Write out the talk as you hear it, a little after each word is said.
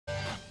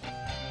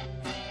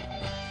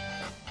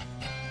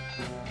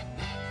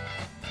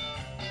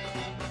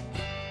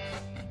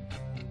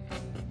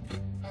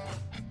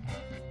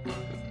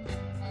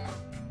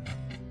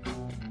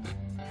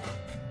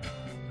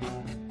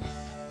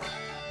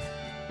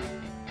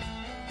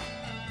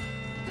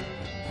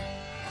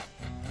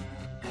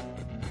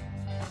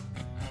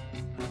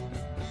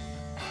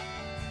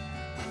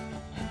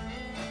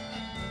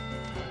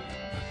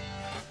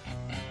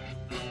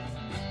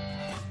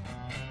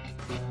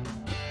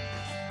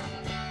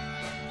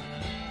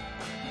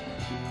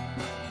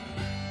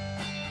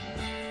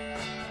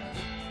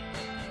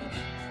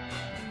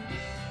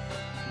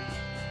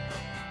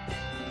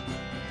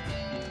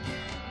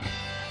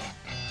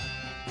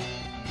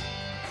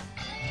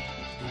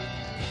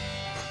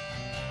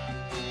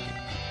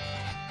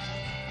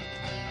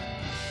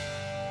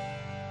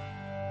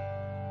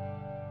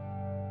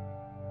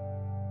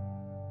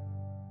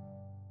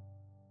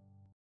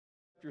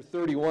Chapter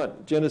 31,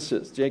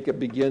 Genesis. Jacob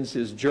begins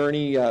his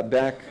journey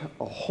back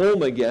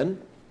home again.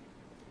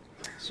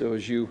 So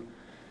as you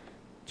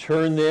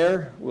turn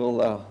there,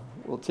 we'll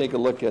take a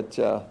look at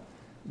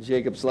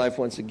Jacob's life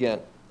once again.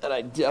 And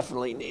I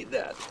definitely need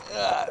that.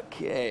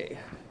 Okay.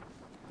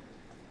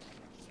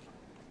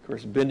 Of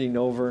course, bending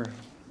over,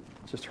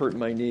 just hurt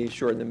my knee,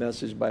 shortened the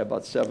message by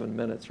about 7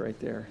 minutes right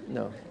there.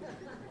 No.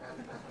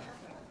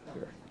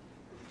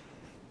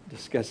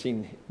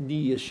 Discussing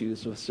knee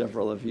issues with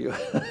several of you.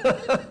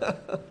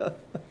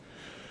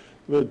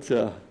 But,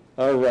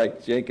 all right,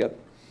 Jacob.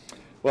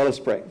 Well, let's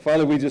pray.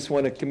 Father, we just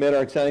want to commit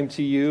our time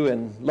to you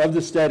and love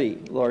to study,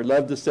 Lord.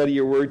 Love to study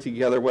your word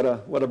together. What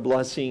a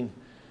blessing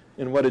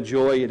and what a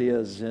joy it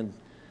is. And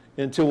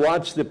to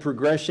watch the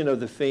progression of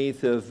the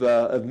faith of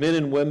men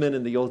and women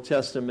in the Old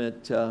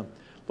Testament.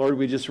 Lord,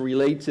 we just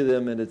relate to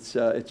them, and it's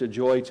a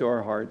joy to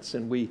our hearts.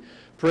 And we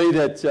pray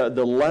that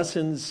the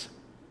lessons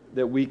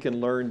that we can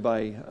learn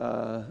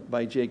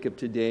by Jacob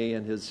today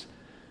and his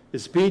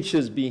speech,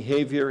 his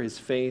behavior, his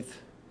faith,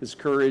 his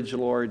courage,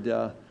 Lord,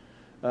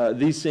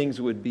 these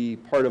things would be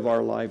part of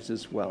our lives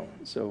as well.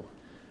 So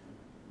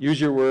use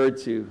your word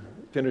to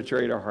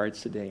penetrate our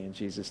hearts today in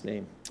Jesus'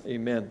 name.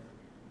 Amen.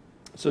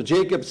 So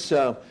Jacob's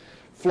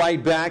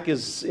flight back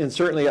is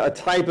certainly a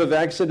type of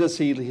exodus.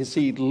 He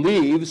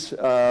leaves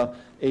a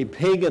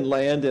pagan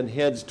land and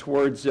heads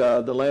towards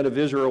the land of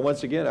Israel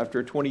once again after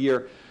a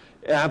 20-year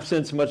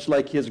absence, much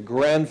like his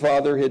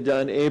grandfather had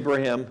done,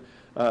 Abraham,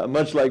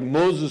 much like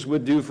Moses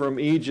would do from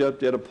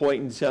Egypt at a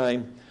point in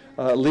time,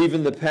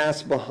 leaving the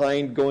past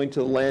behind, going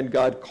to the land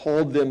God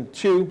called them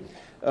to.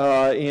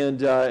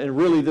 And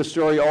really the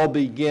story all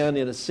began,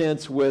 in a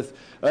sense, with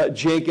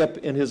Jacob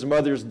and his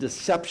mother's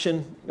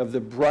deception of the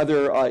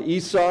brother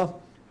Esau,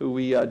 who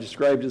we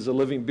described as a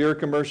living beer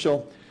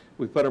commercial.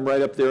 We put him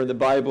right up there in the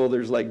Bible.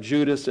 There's like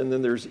Judas, and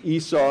then there's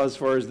Esau as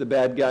far as the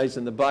bad guys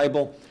in the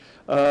Bible.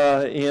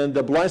 And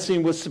the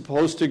blessing was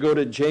supposed to go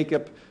to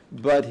Jacob,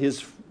 but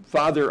his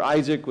father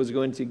Isaac was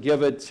going to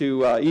give it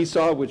to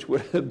Esau, which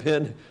would have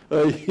been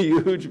a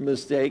huge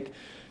mistake.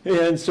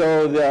 And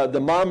so the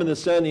mom and the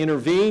son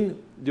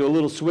intervene, do a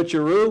little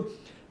switcheroo,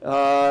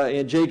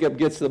 and Jacob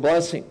gets the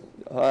blessing.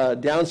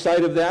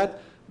 Downside of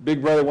that,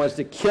 big brother wants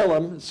to kill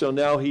him, so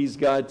now he's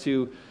got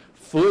to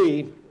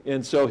flee.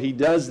 And so he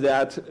does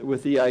that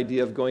with the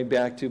idea of going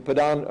back to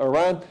Padan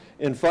Aram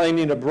and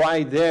finding a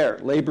bride there.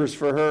 Labors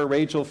for her,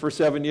 Rachel, for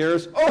 7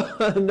 years. Oh,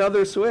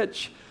 another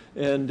switch.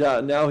 And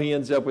now he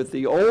ends up with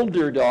the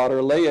older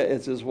daughter, Leah,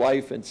 as his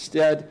wife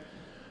instead.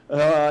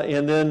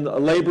 And then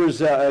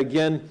labors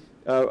again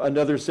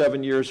another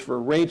 7 years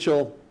for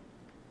Rachel.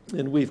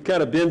 And we've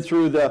kind of been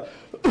through the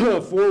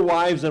 4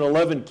 wives and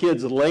 11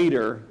 kids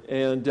later,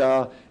 and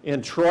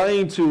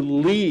trying to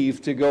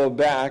leave to go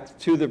back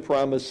to the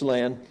promised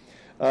land.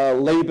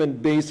 Laban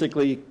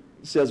basically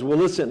says, well,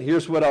 listen,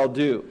 here's what I'll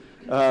do.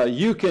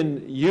 You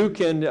can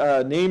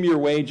name your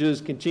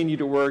wages, continue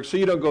to work, so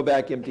you don't go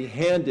back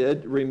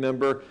empty-handed,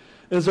 remember.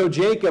 And so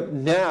Jacob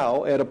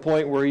now, at a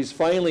point where he's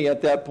finally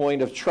at that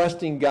point of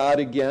trusting God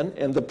again,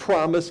 and the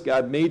promise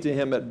God made to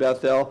him at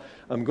Bethel,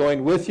 I'm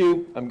going with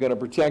you, I'm going to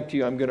protect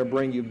you, I'm going to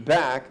bring you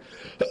back,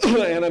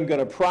 and I'm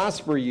going to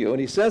prosper you. And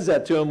he says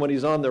that to him when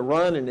he's on the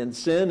run and in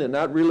sin and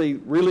not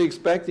really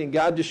expecting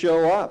God to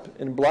show up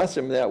and bless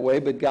him that way,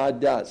 but God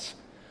does.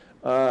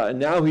 And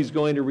now he's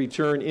going to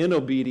return in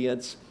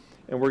obedience,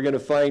 and we're going to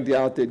find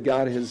out that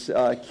God has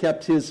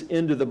kept his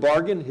end of the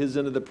bargain, his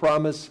end of the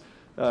promise.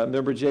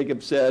 Remember,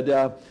 Jacob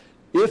said,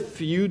 if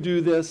you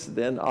do this,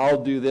 then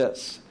I'll do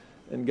this.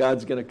 And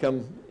God's going to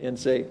come and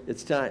say,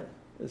 it's time.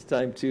 It's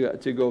time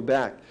to go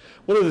back.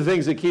 One of the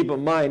things to keep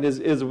in mind is,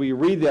 as we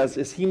read this,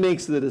 is he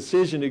makes the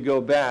decision to go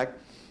back,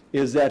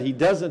 is that he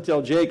doesn't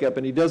tell Jacob,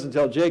 and he doesn't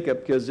tell Jacob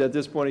because at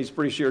this point he's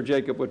pretty sure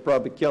Jacob would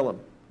probably kill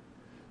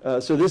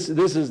him. So this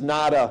is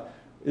not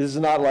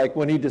like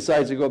when he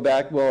decides to go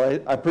back.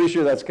 Well, I'm pretty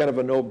sure that's kind of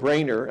a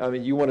no-brainer. I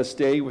mean, you want to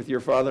stay with your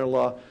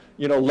father-in-law,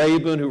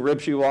 Laban, who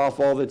rips you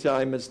off all the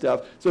time and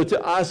stuff. So to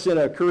us in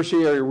a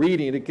cursory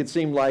reading, it could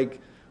seem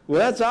like, well,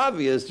 that's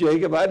obvious,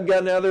 Jacob. I'd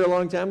gotten out of there a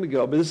long time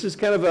ago. But this is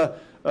kind of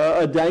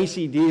a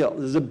dicey deal.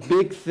 This is a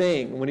big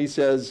thing when he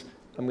says,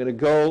 I'm going to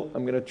go,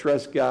 I'm going to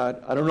trust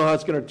God. I don't know how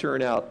it's going to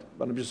turn out,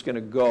 but I'm just going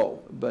to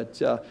go.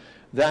 But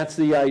that's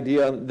the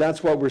idea.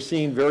 That's what we're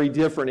seeing very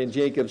different in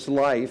Jacob's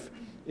life,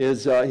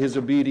 is his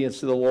obedience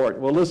to the Lord.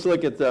 Well, let's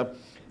look at the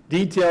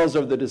details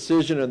of the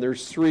decision, and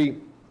there's 3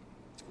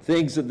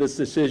 things that this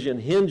decision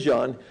hinge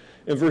on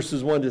in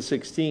verses 1 to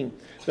 16.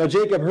 Now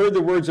Jacob heard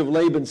the words of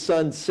Laban's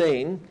son,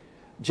 saying,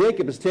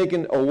 Jacob has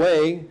taken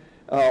away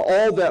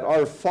all that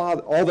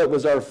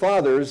was our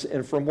father's,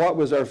 and from what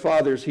was our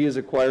father's he has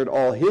acquired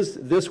all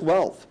this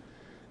wealth.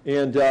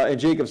 And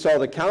Jacob saw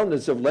the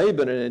countenance of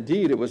Laban, and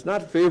indeed it was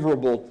not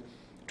favorable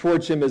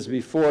towards him as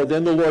before.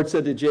 Then the Lord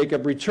said to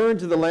Jacob, return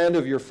to the land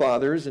of your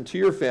fathers and to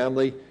your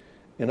family,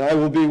 and I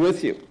will be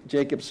with you.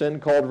 Jacob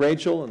sent, called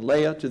Rachel and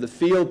Leah to the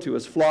field, to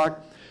his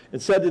flock,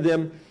 and said to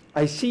them,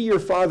 I see your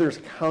father's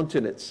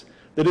countenance,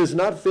 that is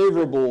not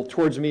favorable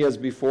towards me as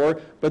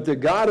before, but the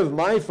God of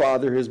my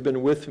father has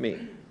been with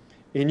me.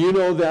 And you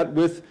know that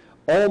with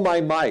all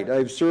my might I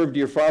have served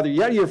your father.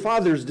 Yet your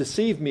fathers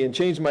deceived me and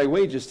changed my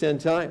wages 10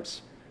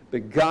 times.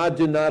 But God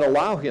did not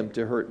allow him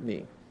to hurt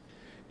me.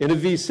 And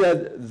if he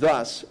said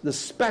thus, the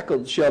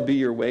speckled shall be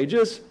your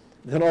wages,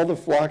 then all the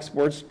flocks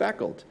bore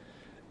speckled.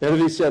 And if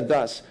he said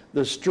thus,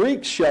 the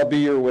streaks shall be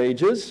your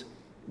wages,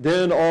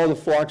 then all the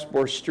flocks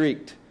bore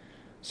streaked.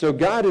 So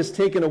God has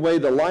taken away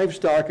the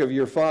livestock of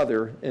your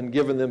father and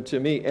given them to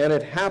me. And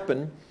it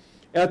happened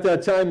at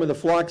that time when the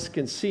flocks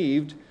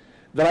conceived,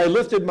 that I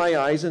lifted my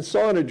eyes and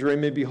saw in a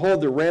dream, and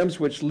behold, the rams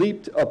which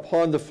leaped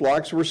upon the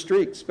flocks were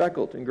streaked,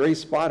 speckled, and gray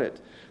spotted.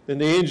 Then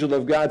the angel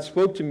of God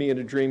spoke to me in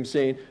a dream,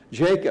 saying,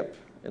 Jacob.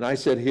 And I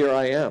said, Here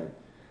I am.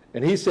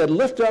 And he said,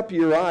 Lift up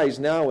your eyes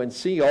now and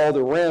see all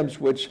the rams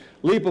which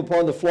leap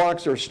upon the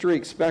flocks are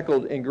streaked,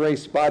 speckled, and gray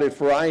spotted,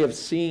 for I have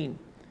seen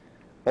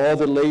all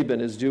that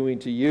Laban is doing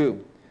to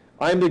you.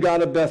 I am the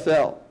God of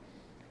Bethel,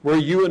 where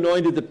you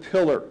anointed the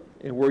pillar,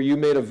 and where you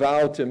made a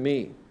vow to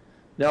me.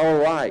 Now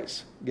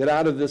arise, get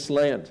out of this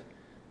land,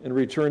 and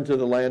return to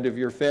the land of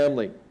your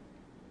family.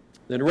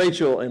 Then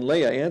Rachel and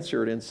Leah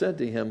answered and said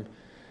to him,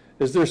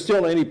 Is there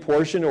still any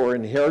portion or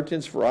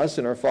inheritance for us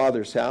in our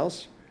father's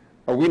house?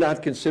 Are we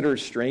not considered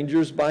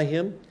strangers by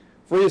him?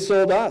 For he has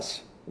sold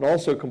us, and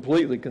also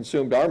completely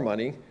consumed our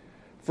money.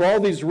 For all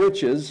these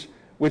riches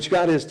which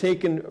God has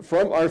taken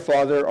from our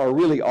father are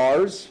really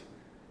ours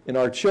and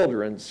our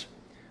children's.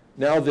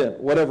 Now then,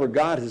 whatever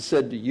God has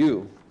said to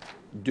you,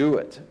 do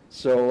it.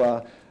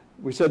 So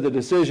we said the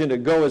decision to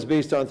go is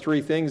based on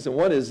 3 things. And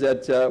one is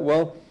that,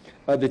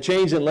 the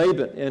change in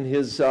Laban and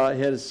his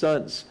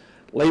sons.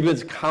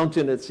 Laban's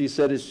countenance, he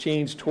said, has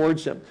changed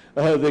towards him.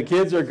 The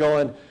kids are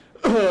going,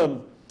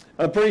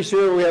 I'm pretty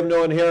sure we have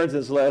no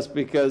inheritance left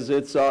because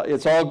it's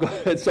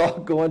all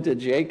going to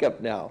Jacob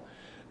now.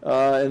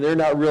 And they're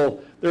not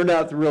real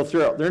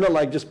thrilled. They're not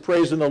like just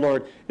praising the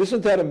Lord.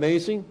 Isn't that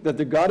amazing that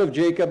the God of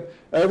Jacob,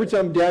 every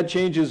time Dad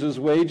changes his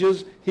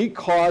wages, he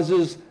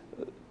causes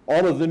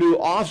all of the new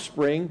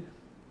offspring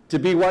to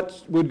be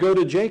what would go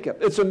to Jacob.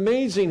 It's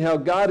amazing how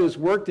God has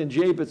worked in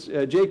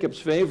Jacob's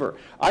favor.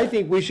 I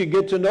think we should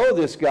get to know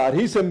this God.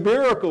 He's a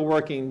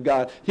miracle-working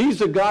God.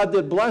 He's a God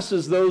that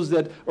blesses those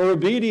that are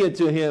obedient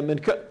to him.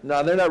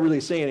 Now, they're not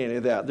really saying any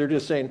of that. They're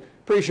just saying,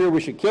 pretty sure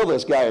we should kill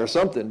this guy or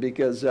something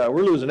because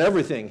we're losing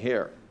everything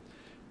here.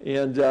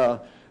 And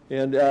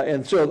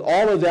so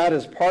all of that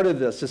is part of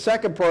this. The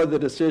second part of the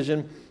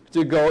decision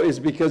to go is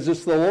because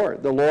it's the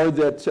Lord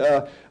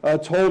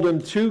that told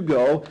him to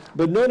go.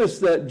 But notice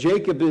that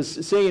Jacob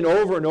is saying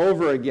over and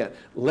over again,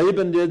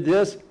 Laban did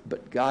this,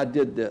 but God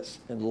did this.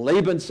 And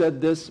Laban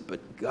said this,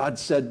 but God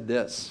said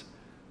this.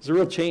 There's a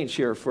real change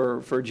here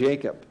for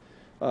Jacob.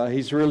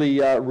 He's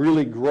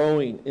really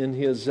growing in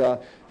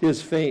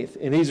his faith.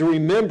 And he's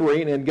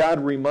remembering, and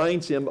God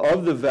reminds him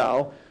of the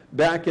vow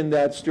back in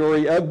that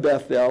story of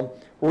Bethel,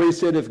 where he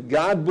said, if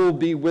God will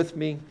be with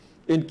me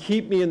and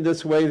keep me in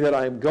this way that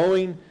I'm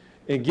going,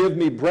 and give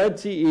me bread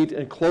to eat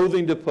and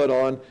clothing to put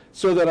on,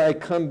 so that I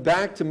come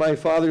back to my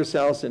father's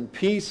house in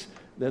peace,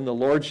 then the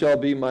Lord shall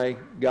be my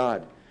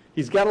God.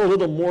 He's got a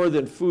little more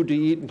than food to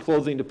eat and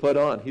clothing to put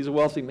on. He's a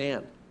wealthy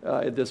man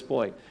at this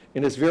point.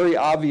 And it's very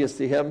obvious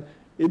to him,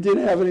 it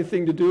didn't have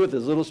anything to do with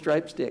his little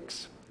striped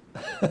sticks.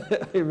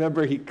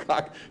 Remember, he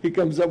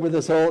comes up with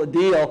this whole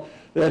deal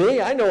that,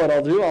 hey, I know what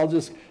I'll do. I'll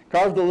just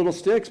carve the little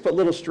sticks, put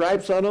little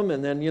stripes on them,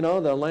 and then,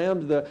 the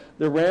lamb,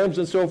 the rams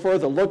and so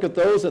forth, they'll look at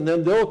those, and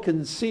then they'll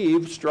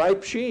conceive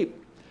striped sheep.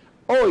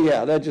 Oh,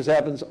 yeah, that just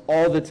happens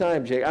all the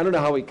time, Jake. I don't know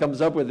how he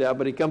comes up with that,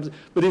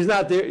 but he's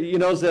not there. He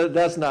knows that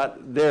that's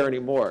not there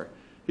anymore.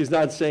 He's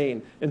not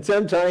saying, and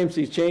 10 times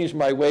he's changed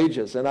my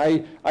wages, and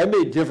I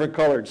made different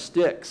colored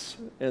sticks,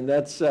 and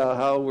that's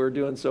how we're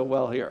doing so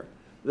well here.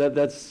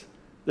 That's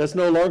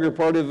no longer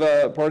part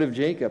of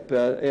Jacob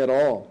at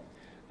all.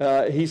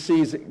 He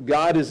sees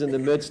God is in the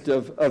midst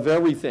of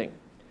everything.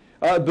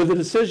 But the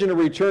decision to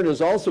return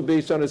is also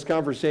based on his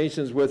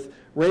conversations with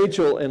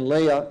Rachel and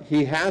Leah.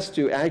 He has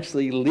to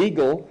actually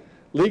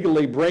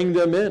legally bring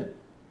them in.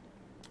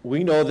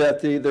 We know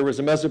that there was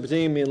a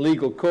Mesopotamian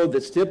legal code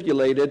that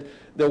stipulated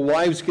that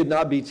wives could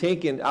not be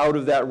taken out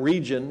of that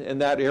region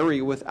and that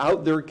area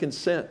without their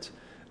consent.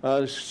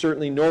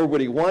 Certainly nor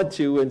would he want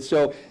to, and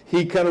so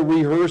he kind of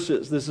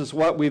rehearses, this is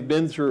what we've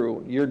been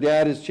through, your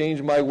dad has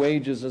changed my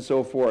wages and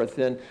so forth,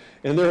 and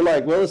they're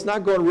like, well, it's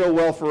not going real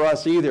well for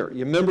us either.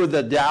 You remember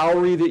the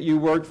dowry that you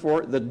worked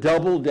for, the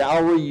double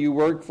dowry you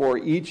worked for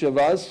each of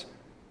us?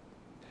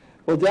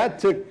 Well,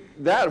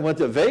 that went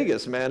to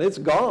Vegas, man. It's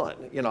gone.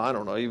 I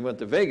don't know, he went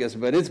to Vegas,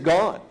 but it's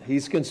gone.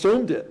 He's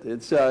consumed it.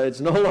 It's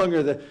no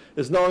longer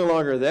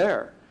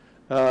there.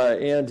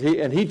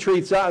 And he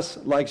treats us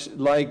like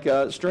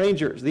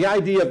strangers. The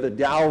idea of the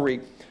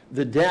dowry,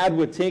 the dad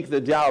would take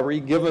the dowry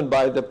given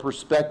by the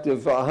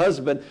prospective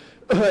husband,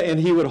 and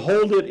he would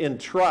hold it in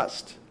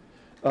trust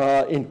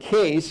in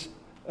case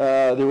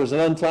there was an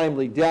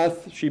untimely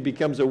death. She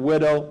becomes a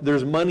widow.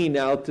 There's money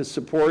now to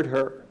support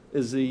her.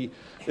 Is the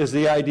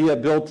idea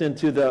built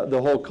into the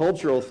whole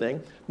cultural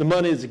thing? The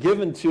money is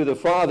given to the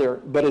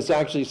father, but it's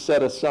actually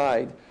set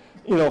aside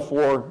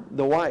for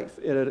the wife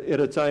at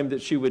a time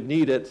that she would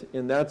need it,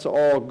 and that's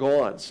all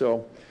gone.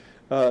 So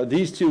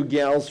these two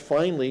gals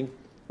finally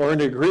are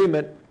in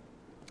agreement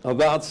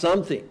about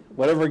something.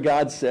 Whatever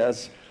God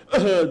says,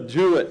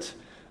 do it.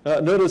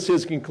 Notice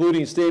his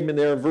concluding statement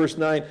there in verse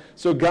 9.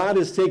 So God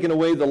has taken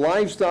away the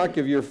livestock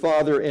of your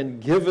father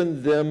and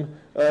given them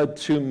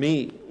to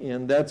me.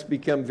 And that's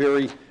become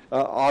very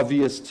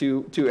obvious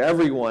to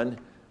everyone,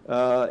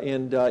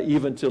 and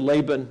even to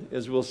Laban,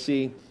 as we'll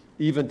see,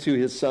 even to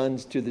his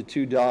sons, to the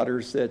two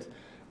daughters, that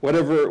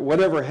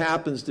whatever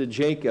happens to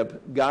Jacob,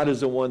 God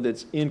is the one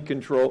that's in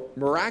control,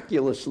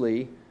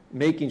 miraculously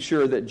making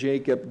sure that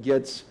Jacob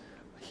gets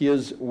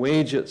his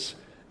wages.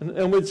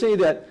 And we'd say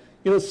that,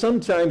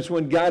 sometimes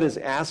when God is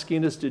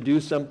asking us to do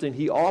something,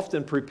 he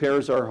often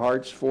prepares our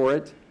hearts for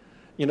it.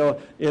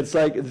 It's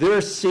like they're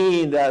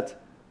seeing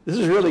that this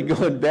is really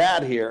going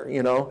bad here,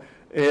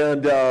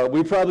 and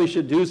we probably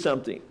should do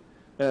something.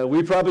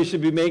 We probably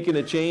should be making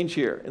a change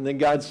here. And then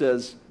God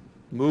says,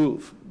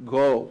 move,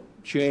 go,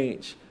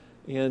 change.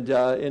 And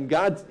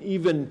God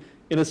even,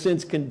 in a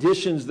sense,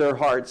 conditions their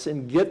hearts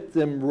and get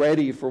them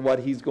ready for what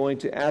he's going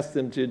to ask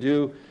them to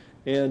do.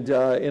 And,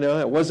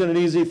 it wasn't an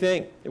easy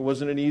thing. It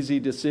wasn't an easy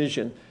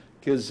decision,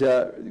 because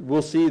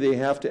we'll see they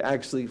have to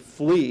actually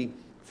flee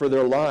for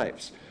their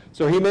lives.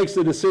 So he makes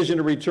the decision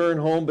to return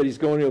home, but he's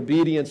going in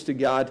obedience to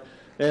God.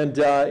 And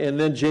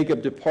then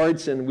Jacob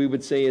departs, and we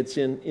would say it's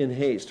in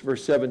haste.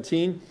 Verse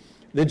 17,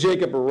 then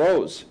Jacob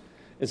arose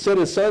and set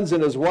his sons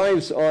and his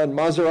wives on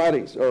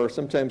Maseratis, or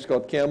sometimes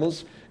called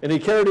camels, and he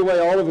carried away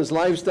all of his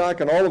livestock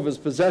and all of his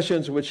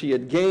possessions which he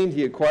had gained.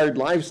 He acquired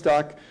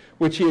livestock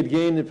which he had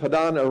gained in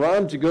Padan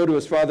Aram to go to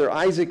his father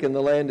Isaac in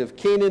the land of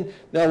Canaan.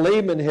 Now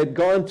Laban had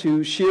gone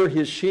to shear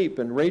his sheep,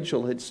 and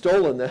Rachel had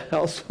stolen the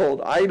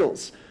household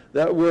idols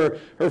that were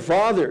her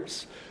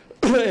father's.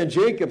 And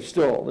Jacob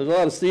stole. There's a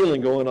lot of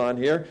stealing going on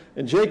here.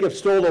 And Jacob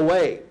stole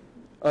away,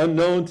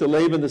 unknown to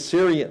Laban the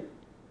Syrian,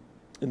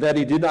 and that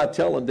he did not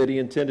tell him that he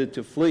intended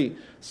to flee.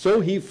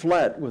 So he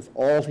fled with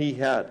all he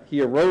had.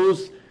 He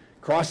arose,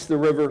 crossed the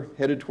river,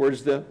 headed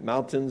towards the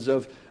mountains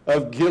of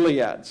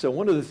Gilead. So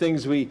one of the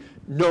things we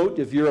note,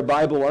 if you're a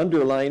Bible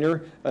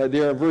underliner,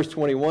 there in verse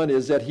 21,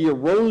 is that he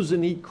arose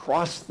and he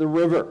crossed the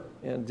river.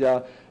 And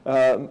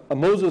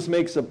Moses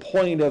makes a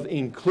point of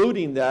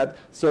including that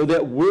so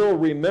that we'll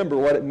remember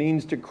what it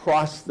means to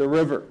cross the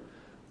river.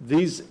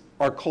 These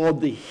are called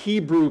the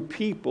Hebrew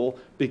people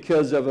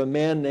because of a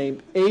man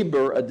named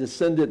Aber, a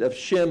descendant of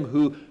Shem,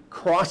 who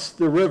crossed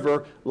the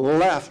river,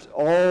 left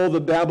all the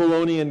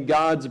Babylonian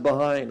gods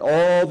behind,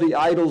 all the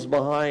idols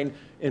behind,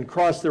 and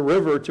crossed the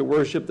river to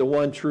worship the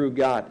one true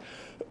God.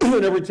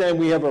 And every time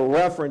we have a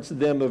reference to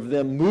them of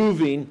them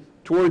moving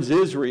towards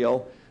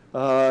Israel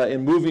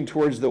and moving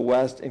towards the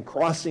west and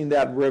crossing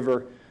that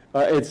river,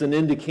 it's an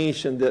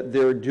indication that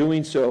they're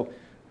doing so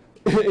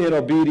in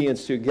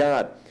obedience to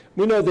God.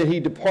 We know that he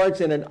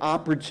departs in an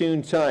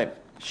opportune time.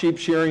 Sheep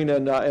shearing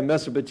in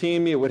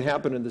Mesopotamia would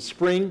happen in the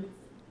spring.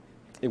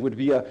 It would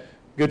be a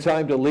good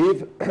time to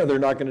leave. They're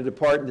not going to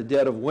depart in the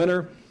dead of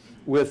winter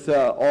with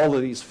all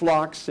of these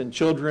flocks and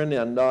children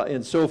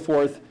and so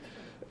forth.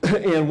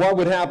 And what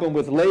would happen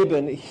with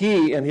Laban,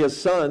 he and his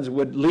sons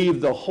would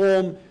leave the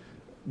home,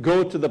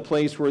 go to the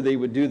place where they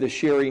would do the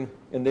shearing,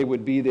 and they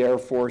would be there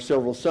for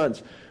several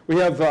sons. We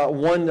have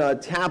one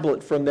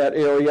tablet from that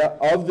area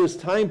of this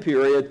time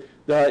period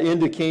that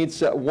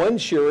indicates one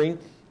shearing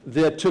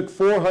that took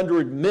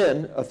 400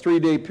 men, a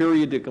 3-day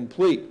period to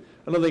complete.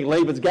 I don't think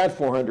Laban's got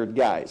 400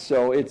 guys,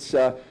 so it's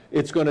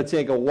going to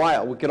take a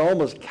while. We can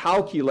almost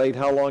calculate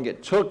how long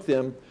it took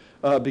them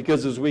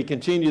because as we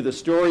continue the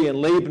story and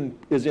Laban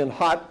is in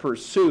hot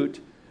pursuit,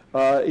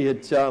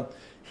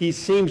 he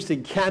seems to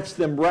catch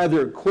them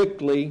rather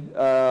quickly,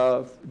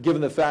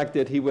 given the fact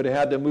that he would have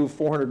had to move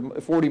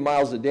 440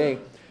 miles a day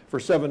for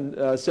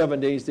 7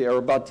 days or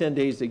about 10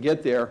 days to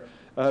get there.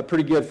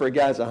 Pretty good for a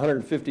guy that's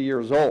 150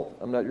 years old.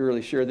 I'm not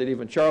really sure that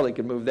even Charlie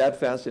could move that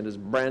fast in his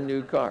brand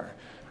new car.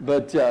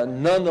 But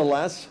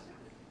nonetheless,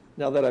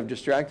 now that I've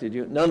distracted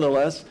you,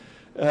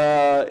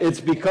 it's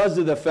because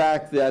of the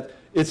fact that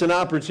it's an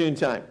opportune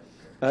time.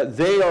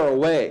 They are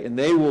away, and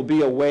they will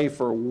be away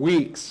for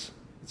weeks.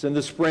 It's in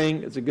the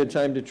spring. It's a good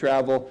time to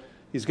travel.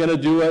 He's going to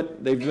do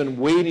it. They've been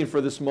waiting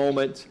for this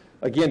moment,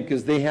 again,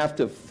 because they have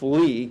to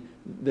flee.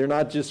 They're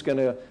not just going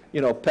to,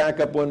 pack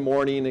up one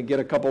morning and get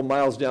a couple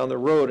miles down the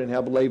road and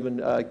have Laban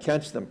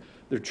catch them.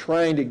 They're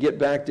trying to get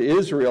back to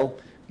Israel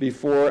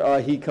before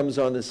he comes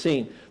on the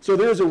scene. So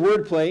there's a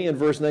wordplay in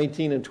verse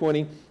 19 and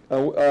 20.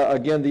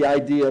 Again, the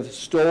idea of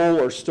stole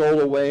or stole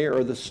away,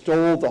 or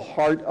stole the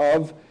heart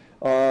of.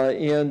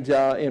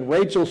 And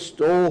Rachel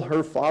stole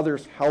her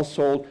father's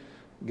household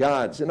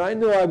gods. And I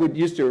know I would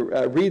used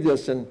to read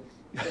this and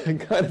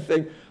kind of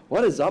think,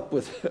 what is up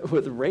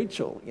with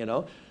Rachel,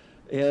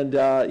 And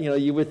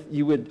you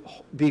would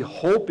be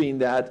hoping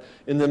that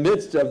in the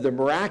midst of the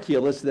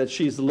miraculous that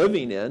she's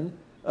living in,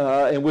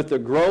 and with the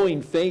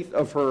growing faith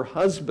of her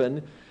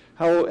husband,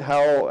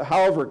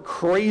 however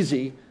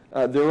crazy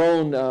their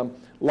own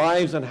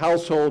lives and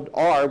household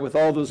are, with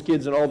all those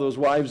kids and all those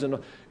wives and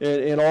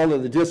all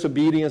of the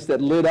disobedience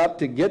that led up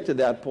to get to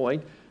that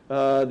point,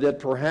 that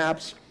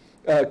perhaps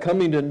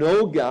coming to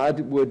know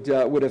God would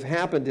have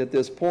happened at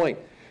this point.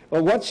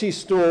 Well, what she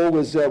stole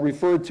was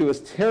referred to as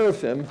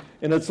teraphim,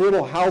 and it's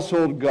little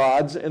household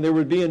gods, and they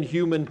would be in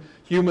human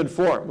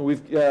form.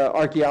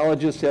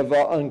 Archaeologists have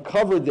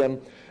uncovered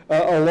them,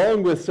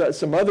 along with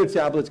some other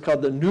tablets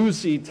called the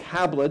Nuzi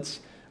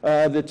tablets,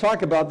 that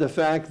talk about the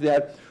fact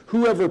that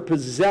whoever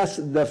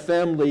possessed the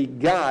family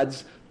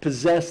gods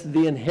possessed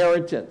the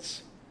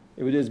inheritance.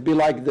 It would just be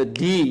like the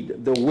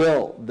deed, the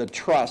will, the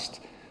trust.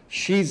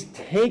 She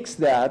takes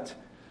that,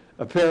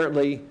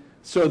 apparently,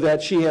 so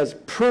that she has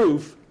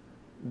proof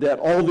that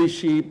all these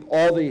sheep,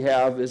 all they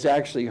have is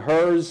actually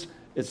hers,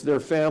 it's their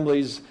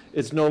family's,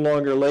 it's no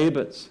longer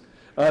Laban's.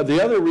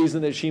 The other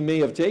reason that she may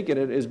have taken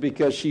it is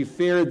because she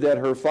feared that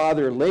her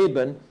father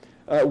Laban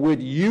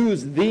would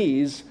use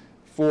these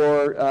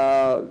for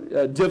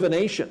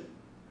divination,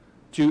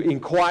 to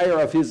inquire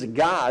of his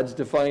gods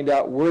to find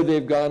out where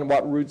they've gone,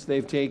 what routes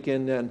they've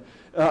taken,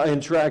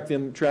 and track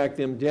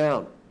them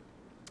down.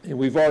 And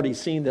we've already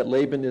seen that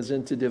Laban is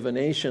into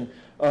divination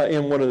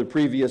in one of the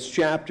previous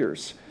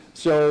chapters.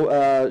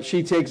 So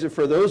she takes it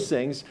for those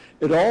things.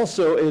 It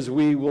also, as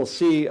we will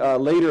see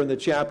later in the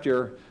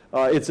chapter,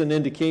 it's an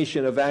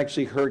indication of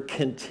actually her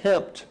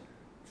contempt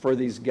for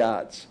these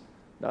gods.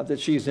 Not that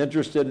she's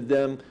interested in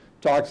them,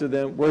 talks to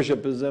them,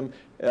 worships them.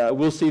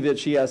 We'll see that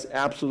she has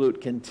absolute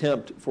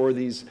contempt for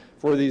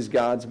these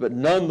gods, but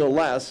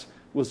nonetheless,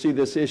 we'll see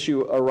this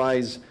issue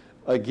arise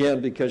again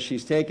because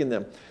she's taken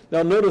them.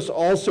 Now, notice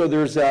also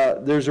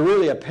there's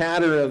really a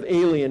pattern of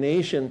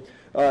alienation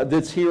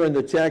that's here in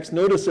the text.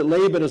 Notice that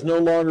Laban is no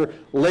longer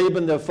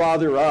Laban the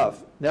father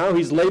of. Now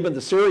he's Laban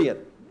the Syrian.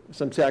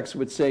 Some texts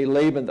would say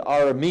Laban the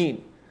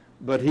Aramean,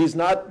 but he's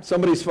not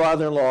somebody's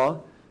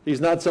father-in-law.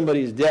 He's not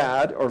somebody's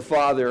dad or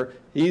father.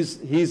 He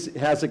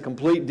has a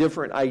complete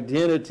different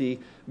identity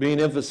being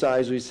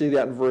emphasized. We see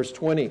that in verse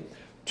 20.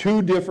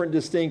 Two different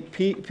distinct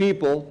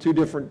people, two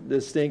different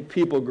distinct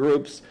people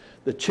groups.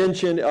 The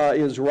tension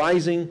is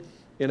rising,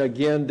 and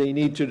again, they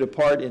need to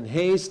depart in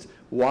haste.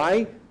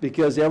 Why?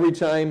 Because every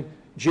time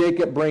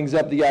Jacob brings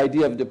up the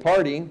idea of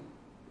departing,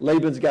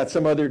 Laban's got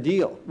some other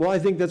deal. Well, I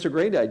think that's a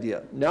great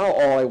idea. Now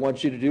all I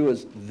want you to do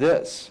is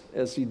this,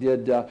 as he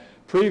did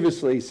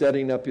previously,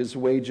 setting up his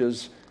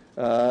wages,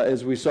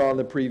 as we saw in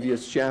the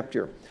previous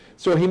chapter.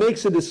 So he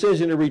makes a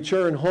decision to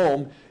return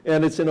home,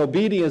 and it's in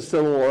obedience to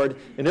the Lord,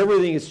 and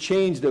everything is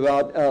changed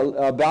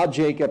about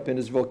Jacob and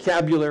his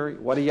vocabulary,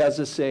 what he has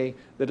to say,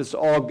 that it's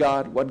all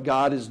God, what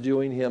God is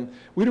doing him.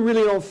 We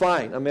really don't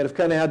find. I mean, I've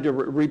kind of had to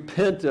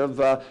repent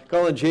of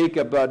calling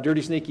Jacob a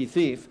dirty, sneaky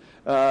thief,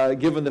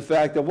 given the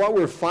fact that what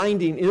we're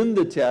finding in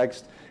the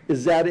text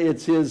is that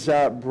it's his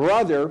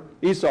brother,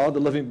 Esau, the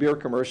Living Beer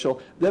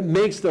commercial, that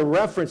makes the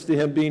reference to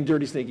him being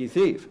dirty, sneaky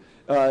thief.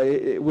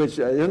 Which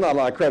there's not a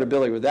lot of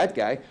credibility with that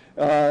guy.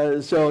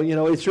 So,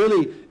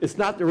 it's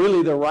not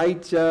really the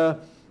right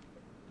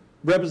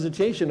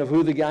representation of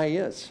who the guy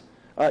is.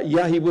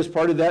 He was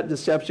part of that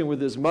deception with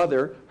his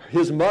mother.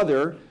 His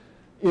mother,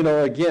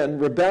 again,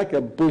 Rebecca,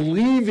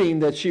 believing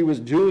that she was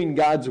doing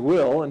God's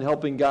will and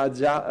helping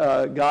God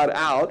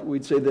out.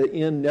 We'd say the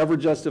end never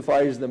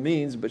justifies the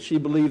means, but she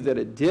believed that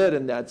it did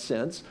in that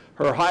sense.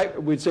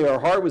 We'd say her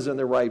heart was in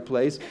the right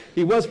place.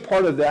 He was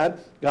part of that,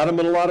 got him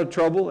in a lot of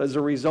trouble as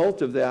a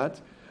result of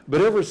that. But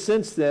ever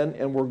since then,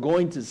 and we're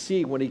going to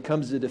see when he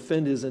comes to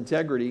defend his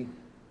integrity,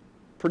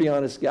 pretty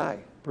honest guy,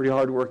 pretty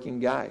hardworking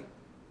guy.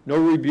 No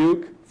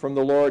rebuke from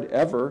the Lord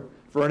ever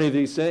for any of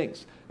these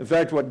things. In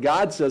fact, what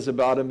God says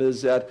about him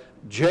is that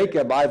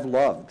Jacob I've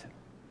loved.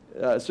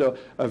 So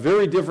a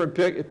very different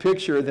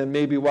picture than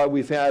maybe what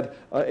we've had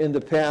in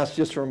the past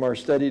just from our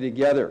study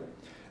together.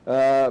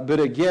 But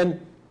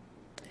again,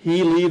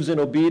 he leaves in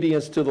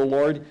obedience to the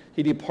Lord.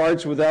 He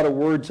departs without a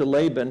word to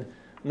Laban.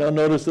 Now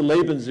notice that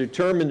Laban's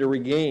determined to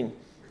regain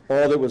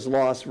all that was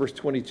lost, verse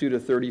 22 to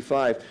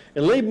 35.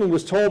 And Laban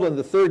was told on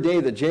the third day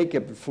that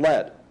Jacob had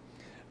fled.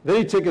 Then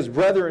he took his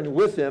brethren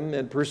with him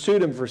and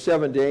pursued him for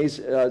 7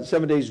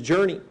 days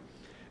journey.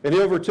 And he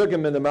overtook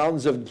him in the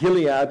mountains of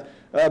Gilead.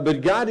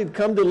 But God had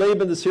come to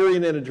Laban the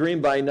Syrian in a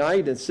dream by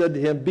night and said to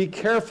him, "Be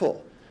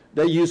careful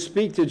that you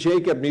speak to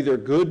Jacob neither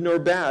good nor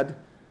bad."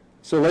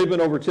 So Laban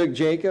overtook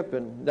Jacob,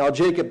 and now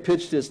Jacob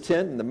pitched his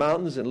tent in the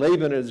mountains, and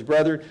Laban and his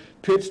brethren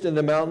pitched in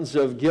the mountains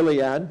of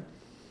Gilead.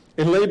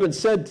 And Laban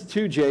said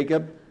to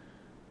Jacob,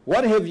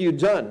 "What have you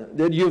done,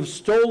 that you have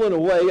stolen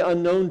away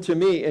unknown to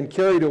me, and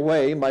carried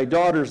away my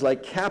daughters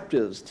like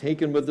captives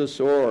taken with the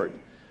sword?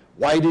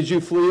 Why did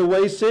you flee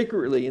away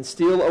secretly, and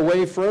steal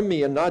away from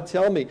me, and not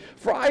tell me?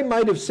 For I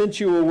might have sent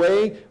you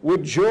away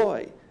with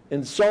joy,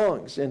 and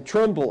songs, and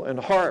timbrel, and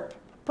harp.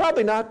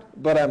 Probably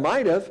not, but I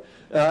might have.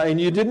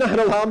 And you did not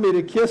allow me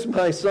to kiss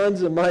my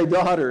sons and my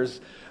daughters.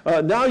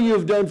 Now you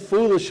have done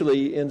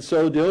foolishly in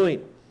so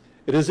doing.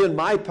 It is in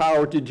my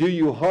power to do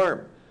you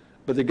harm.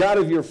 But the God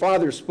of your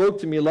father spoke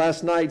to me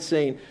last night,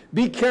 saying,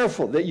 'Be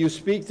careful that you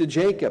speak to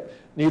Jacob,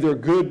 neither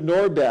good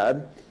nor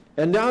bad.'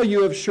 And now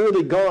you have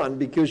surely gone,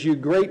 because you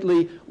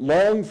greatly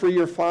long for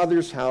your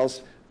father's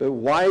house. But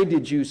why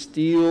did you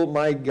steal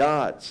my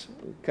gods?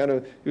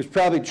 He was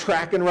probably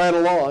tracking right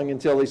along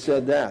until he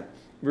said that.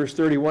 Verse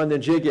 31,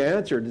 then Jacob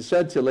answered and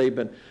said to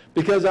Laban,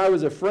 because I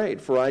was afraid,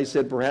 for I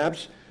said,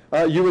 perhaps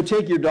you would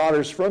take your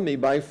daughters from me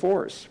by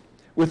force.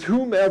 With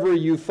whomever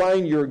you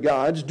find your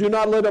gods, do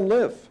not let them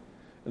live.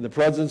 In the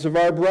presence of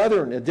our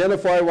brethren,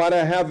 identify what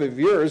I have of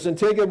yours and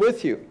take it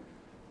with you.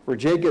 For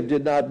Jacob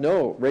did not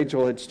know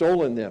Rachel had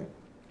stolen them.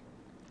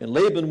 And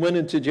Laban went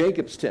into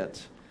Jacob's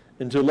tent,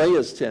 into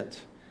Leah's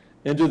tent,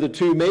 into the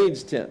two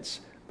maids'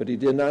 tents, but he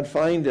did not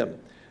find them.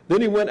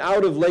 Then he went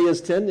out of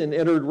Leah's tent and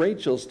entered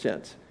Rachel's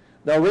tent.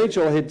 Now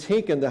Rachel had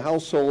taken the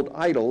household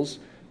idols,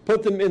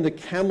 put them in the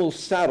camel's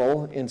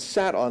saddle, and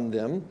sat on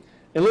them.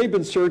 And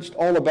Laban searched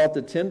all about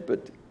the tent,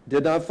 but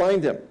did not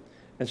find them.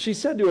 And she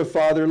said to her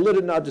father, let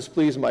it not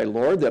displease my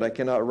lord, that I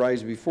cannot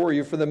rise before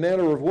you, for the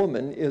manner of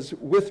woman is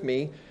with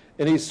me.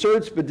 And he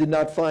searched, but did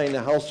not find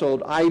the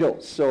household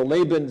idols. So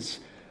Laban's,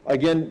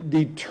 again,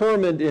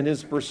 determined in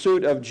his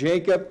pursuit of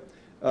Jacob.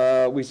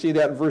 We see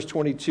that in verse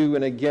 22,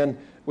 and again,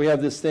 we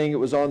have this thing, it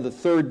was on the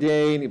third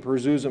day, and he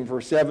pursues him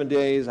for 7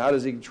 days. How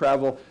does he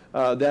travel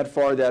that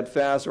far, that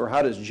fast? Or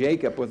how does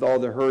Jacob with all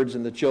the herds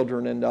and the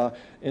children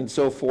and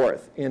so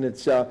forth? And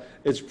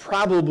it's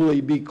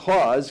probably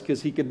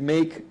because he could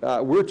make,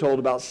 we're told,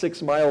 about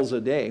 6 miles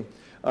a day.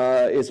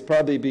 It's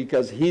probably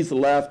because he's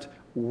left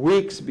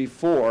weeks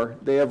before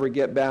they ever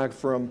get back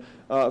from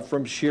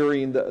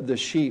shearing the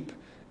sheep.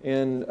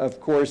 And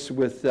of course,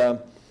 with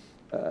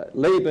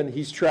Laban,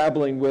 he's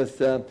traveling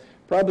with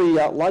probably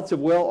lots of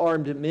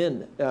well-armed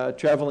men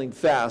traveling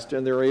fast,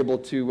 and they're able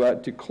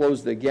to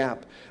close the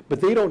gap.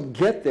 But they don't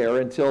get there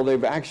until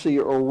they've actually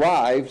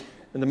arrived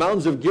in the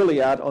mountains of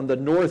Gilead on the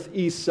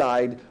northeast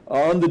side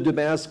on the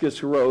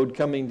Damascus road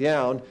coming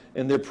down,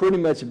 and they're pretty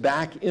much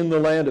back in the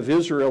land of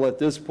Israel at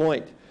this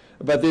point.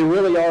 But they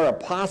really are a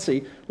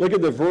posse. Look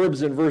at the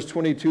verbs in verse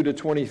 22 to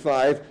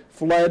 25.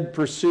 Fled,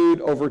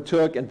 pursued,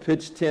 overtook, and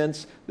pitched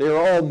tents. They are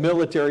all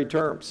military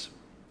terms.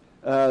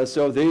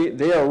 So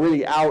they are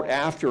really out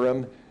after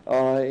him,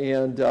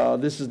 and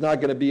this is not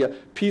going to be a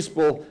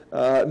peaceful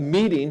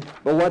meeting.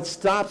 But what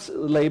stops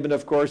Laban,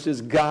 of course, is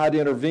God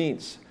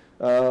intervenes.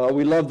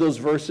 We love those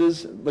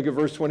verses. Look at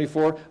verse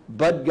 24.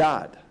 But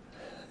God.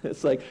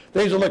 It's like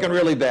things are looking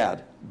really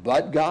bad.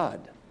 But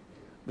God.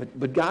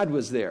 But God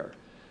was there.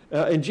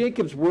 And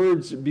Jacob's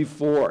words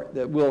before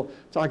that we'll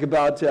talk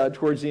about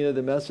towards the end of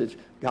the message.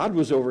 God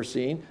was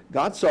overseeing.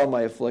 God saw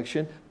my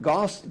affliction.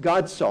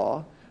 God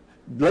saw.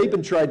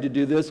 Laban tried to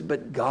do this,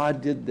 but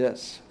God did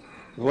this.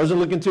 It wasn't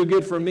looking too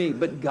good for me,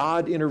 but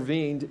God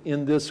intervened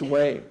in this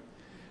way.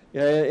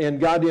 And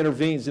God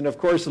intervenes. And of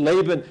course,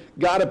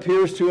 God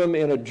appears to him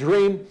in a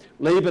dream.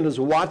 Laban has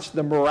watched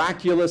the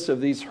miraculous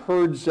of these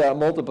herds'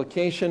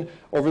 multiplication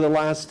over the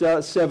last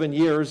 7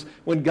 years.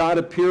 When God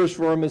appears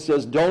for him and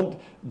says, don't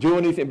do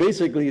anything.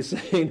 Basically, he's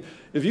saying,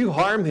 if you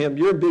harm him,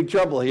 you're in big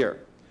trouble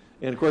here.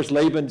 And of course,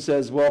 Laban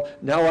says, well,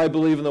 now I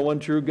believe in the one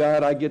true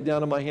God. I get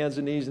down on my hands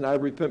and knees and I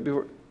repent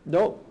before.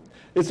 No,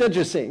 it's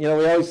interesting. We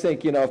always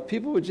think, if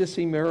people would just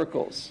see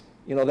miracles,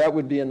 that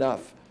would be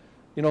enough.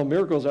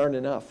 Miracles aren't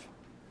enough.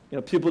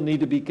 People need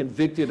to be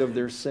convicted of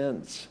their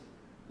sins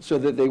so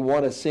that they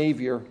want a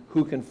Savior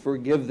who can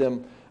forgive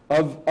them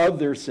of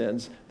their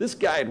sins. This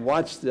guy had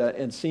watched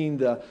and seen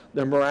the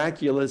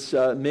miraculous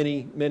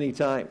many, many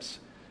times.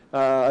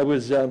 I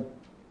was in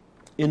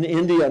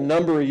India a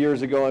number of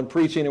years ago and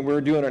preaching, and we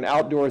were doing an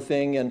outdoor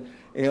thing, and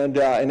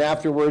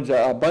afterwards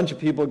a bunch of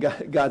people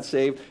got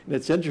saved. And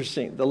it's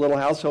interesting, the little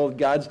household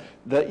gods,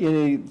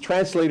 the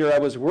translator I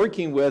was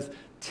working with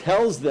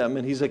tells them,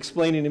 and he's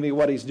explaining to me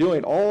what he's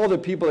doing. All the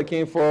people that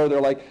came forward, they're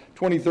like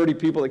 20, 30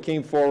 people that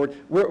came forward.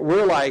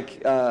 We're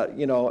like,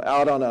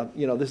 out on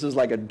this is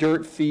like a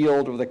dirt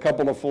field with a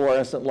couple of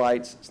fluorescent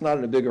lights. It's not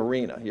in a big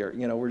arena here.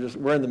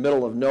 We're in the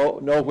middle of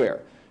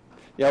nowhere.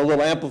 A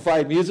little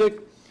amplified music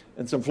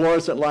and some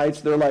fluorescent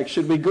lights. They're like,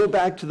 should we go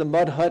back to the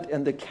mud hut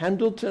and the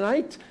candle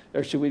tonight?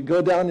 Or should we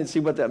go down and see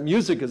what that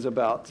music is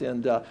about?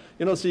 And,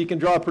 so you can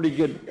draw a pretty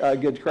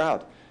good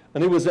crowd.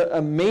 And it was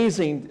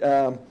amazing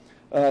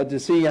to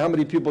see how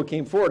many people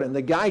came forward. And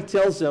the guy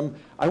tells them,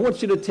 I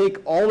want you to take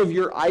all of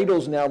your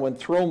idols now and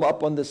throw them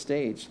up on the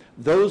stage.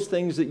 Those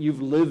things that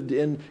you've lived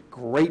in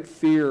great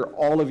fear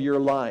all of your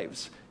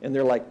lives. And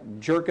they're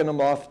like jerking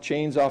them off,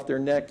 chains off their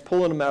neck,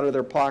 pulling them out of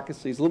their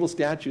pockets, these little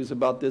statues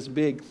about this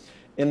big.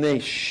 And they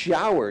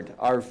showered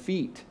our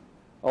feet,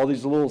 all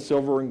these little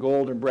silver and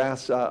gold and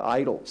brass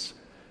idols.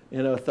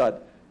 And I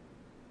thought,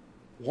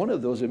 one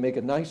of those would make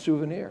a nice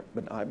souvenir,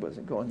 but I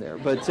wasn't going there.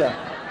 But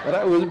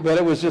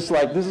it was just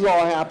like, this is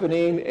all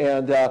happening,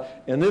 and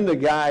then the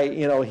guy,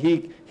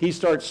 he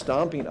starts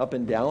stomping up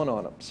and down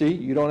on him. See,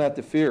 you don't have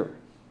to fear.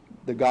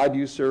 The God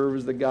you serve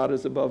is the God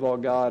is above all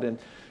God, and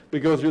we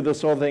go through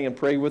this whole thing and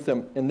pray with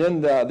them. And then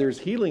there's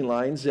healing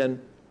lines,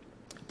 and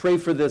pray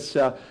for this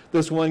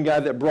one guy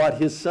that brought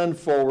his son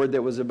forward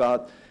that was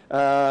about,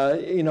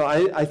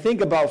 I think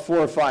about 4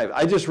 or 5.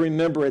 I just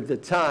remember at the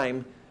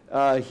time,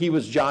 he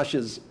was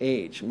Josh's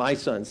age, my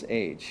son's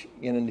age,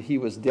 and he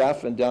was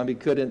deaf and dumb. He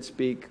couldn't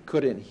speak,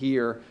 couldn't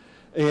hear,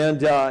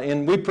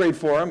 and we prayed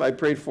for him. I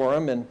prayed for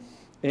him,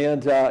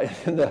 and I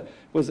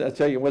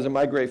tell you, it wasn't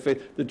my great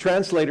faith. The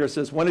translator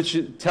says, "Why don't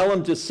you tell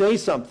him to say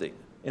something?"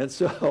 And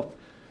so,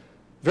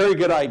 very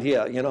good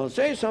idea,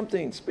 say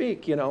something,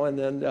 speak, and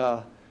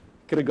then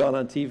could have gone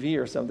on TV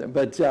or something.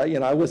 But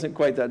I wasn't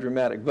quite that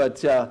dramatic.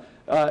 But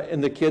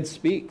and the kid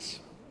speaks.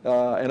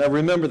 And I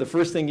remember the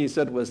first thing he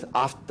said was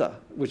 "afta,"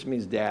 which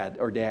means dad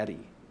or daddy.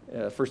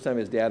 First time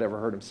his dad ever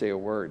heard him say a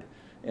word.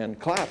 And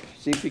clap,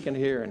 see if he can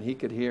hear, and he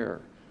could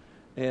hear.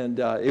 And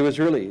it was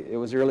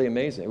really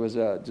amazing. It was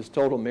just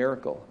total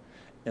miracle.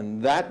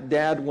 And that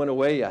dad went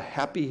away a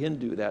happy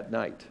Hindu that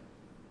night.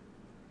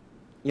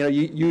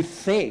 You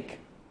think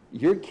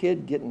your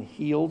kid getting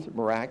healed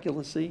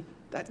miraculously,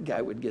 that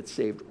guy would get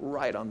saved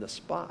right on the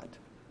spot.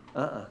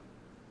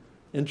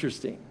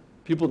 Interesting.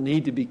 People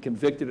need to be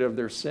convicted of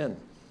their sin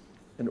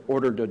in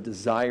order to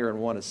desire and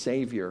want a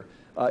Savior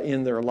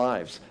in their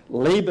lives.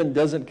 Laban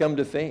doesn't come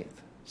to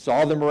faith.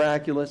 Saw the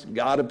miraculous.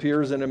 God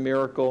appears in a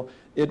miracle.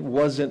 It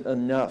wasn't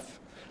enough.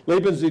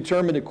 Laban's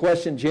determined to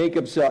question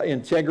Jacob's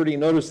integrity.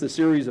 Notice the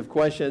series of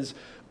questions.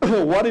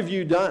 What have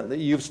you done that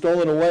you've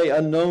stolen away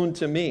unknown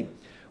to me?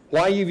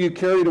 Why have you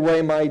carried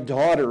away my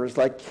daughters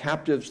like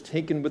captives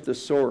taken with the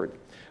sword?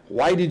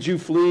 Why did you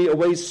flee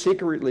away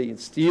secretly and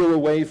steal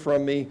away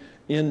from me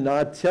and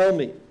not tell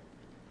me?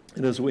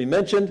 And as we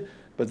mentioned,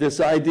 but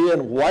this idea,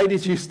 and why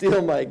did you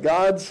steal my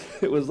gods?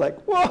 It was like,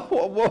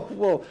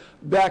 whoa,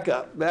 back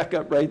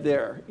up right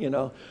there,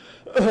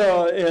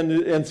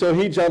 And so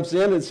he jumps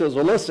in and says,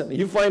 well, listen,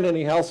 you find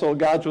any household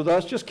gods with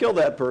us, just kill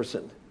that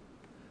person.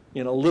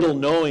 Little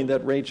knowing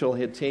that Rachel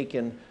had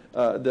taken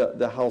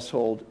the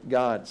household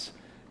gods.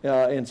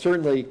 And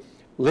certainly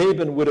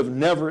Laban would have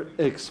never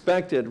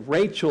expected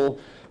Rachel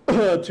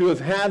to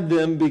have had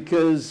them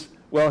because,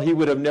 he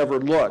would have never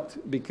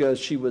looked because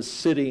she was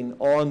sitting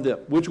on them,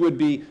 which would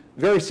be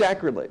very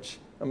sacrilege.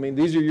 I mean,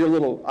 these are your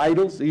little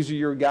idols. These are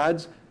your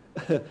gods.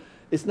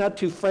 It's not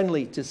too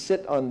friendly to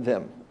sit on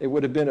them. It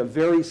would have been a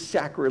very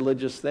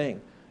sacrilegious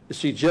thing. Is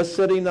she just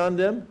sitting on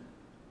them?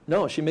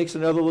 No, she makes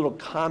another little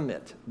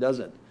comment,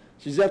 doesn't?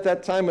 She's at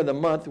that time of the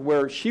month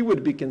where she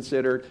would be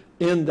considered,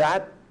 in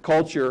that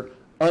culture,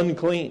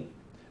 unclean.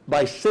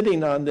 By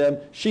sitting on them,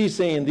 she's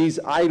saying these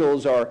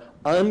idols are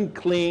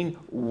unclean,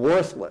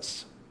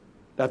 worthless.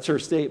 That's her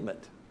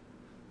statement.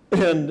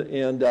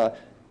 And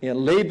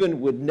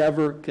Laban would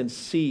never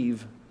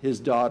conceive his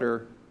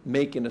daughter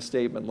making a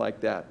statement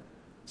like that.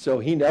 So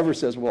he never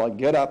says, well,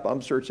 get up,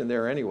 I'm searching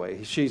there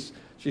anyway. She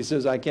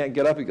says, I can't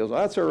get up. He goes,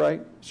 well, that's all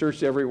right.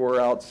 Searched everywhere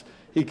else.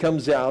 He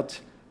comes out,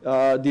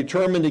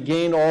 determined to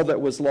gain all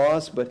that was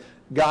lost, but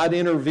God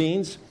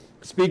intervenes,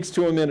 speaks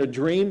to him in a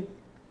dream.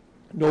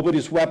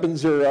 Nobody's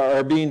weapons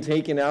are being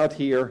taken out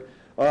here.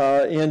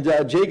 And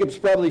Jacob's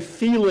probably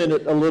feeling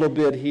it a little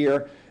bit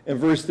here in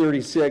verse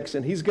 36,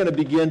 and he's going to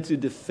begin to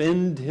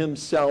defend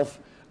himself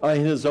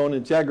in his own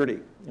integrity.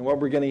 And what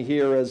we're going to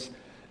hear is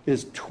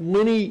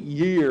 20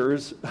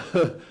 years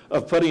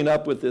of putting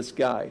up with this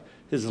guy,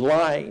 his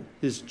lying,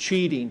 his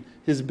cheating,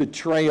 his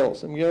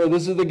betrayals. And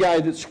this is the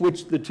guy that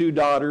switched the two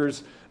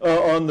daughters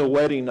on the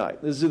wedding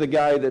night. This is the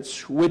guy that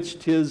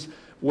switched his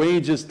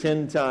wages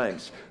 10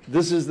 times.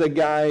 This is the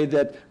guy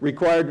that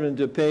required him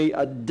to pay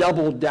a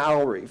double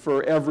dowry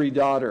for every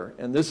daughter.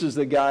 And this is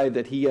the guy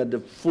that he had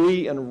to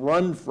flee and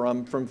run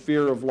from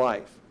fear of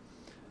life.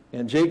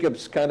 And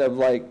Jacob's kind of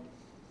like,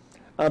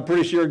 I'm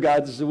pretty sure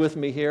God's with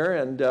me here,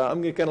 and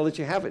I'm going to kind of let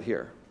you have it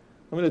here.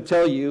 I'm going to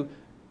tell you,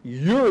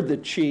 you're the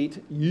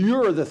cheat,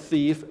 you're the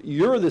thief,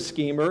 you're the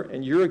schemer,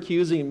 and you're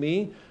accusing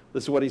me.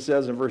 This is what he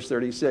says in verse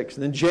 36.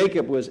 And then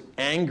Jacob was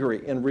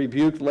angry and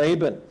rebuked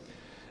Laban.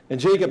 And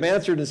Jacob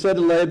answered and said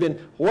to Laban,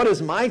 what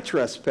is my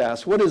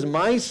trespass? What is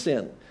my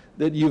sin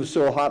that you've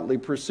so hotly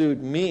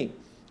pursued me?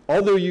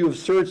 Although you have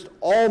searched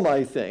all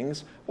my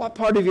things, what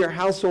part of your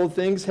household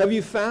things have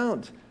you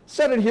found?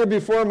 Set it here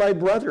before my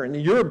brethren,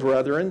 your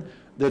brethren,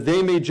 that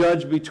they may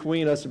judge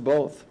between us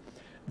both.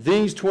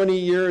 These 20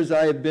 years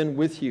I have been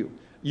with you.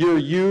 Your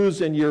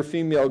ewes and your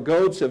female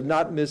goats have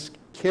not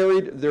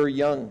miscarried their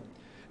young,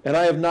 and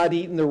I have not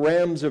eaten the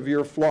rams of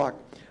your flock.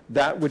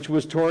 That which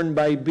was torn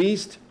by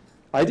beast,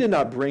 I did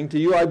not bring to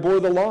you. I bore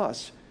the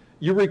loss.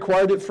 You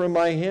required it from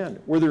my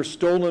hand, whether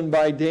stolen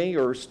by day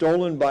or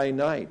stolen by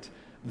night.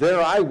 There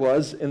I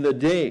was in the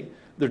day.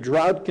 The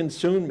drought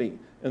consumed me,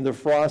 and the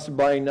frost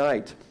by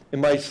night,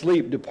 and my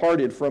sleep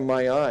departed from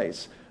my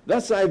eyes.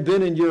 Thus I've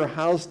been in your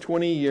house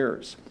 20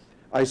 years.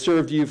 I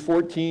served you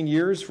 14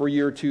 years for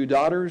your 2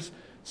 daughters,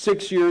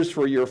 6 years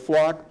for your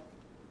flock,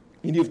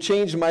 and you've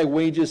changed my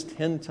wages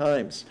 10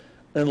 times,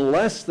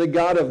 unless the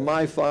God of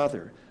my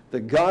father, the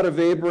God of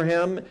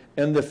Abraham,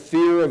 and the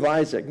fear of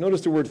Isaac.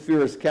 Notice the word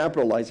fear is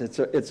capitalized.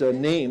 It's a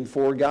name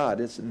for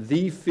God. It's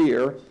the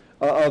fear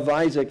of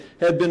Isaac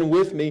had been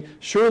with me.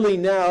 Surely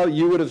now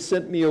you would have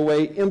sent me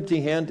away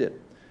empty-handed.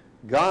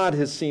 God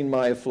has seen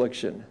my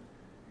affliction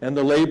and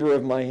the labor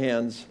of my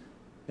hands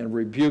and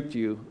rebuked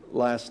you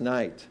last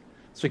night.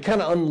 So he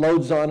kind of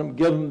unloads on him,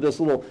 gives him this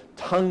little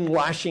tongue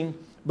lashing.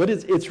 But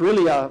it's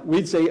really,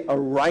 we'd say, a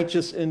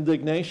righteous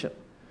indignation.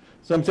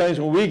 Sometimes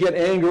when we get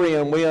angry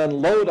and we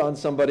unload on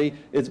somebody,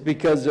 it's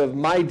because of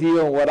my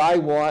deal and what I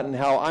want and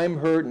how I'm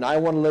hurt, and I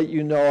want to let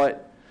you know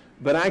it.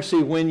 But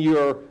actually, when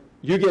you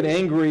get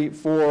angry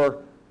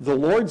for the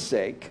Lord's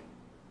sake,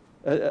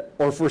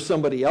 or for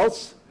somebody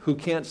else who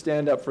can't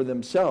stand up for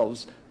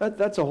themselves,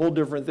 that's a whole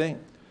different thing.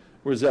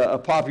 There was a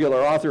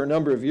popular author a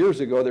number of years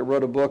ago that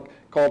wrote a book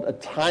called A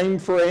Time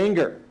for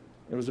Anger.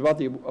 It was about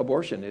the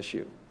abortion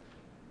issue.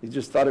 He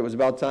just thought it was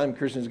about time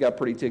Christians got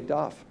pretty ticked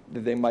off,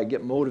 that they might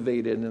get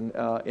motivated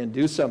and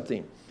do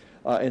something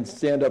and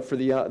stand up for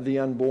the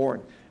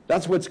unborn.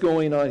 That's what's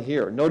going on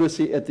here. Notice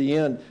at the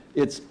end,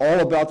 it's all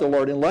about the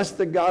Lord. Unless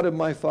the God of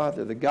my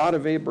father, the God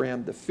of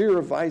Abraham, the fear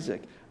of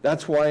Isaac,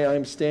 that's why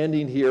I'm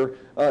standing here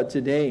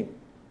today.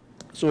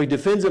 So he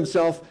defends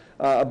himself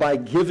by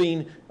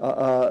giving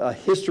a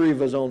history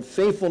of his own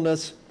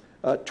faithfulness,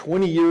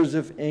 20 years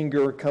of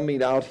anger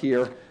coming out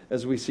here,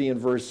 as we see in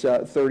verse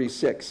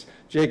 36.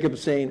 Jacob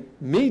saying,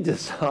 me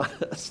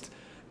dishonest.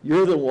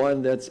 You're the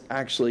one that's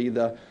actually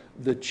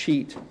the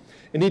cheat.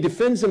 And he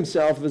defends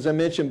himself, as I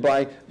mentioned,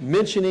 by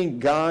mentioning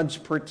God's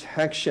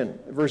protection.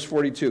 Verse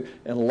 42,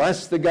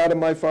 unless the God of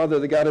my father,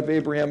 the God of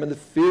Abraham, and the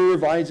fear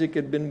of Isaac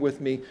had been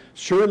with me,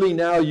 surely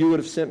now you would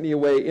have sent me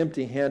away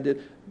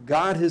empty-handed.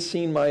 God has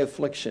seen my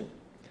affliction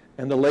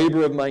and the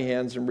labor of my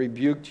hands and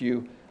rebuked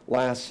you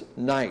last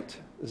night.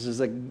 This is,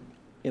 in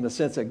a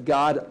sense, a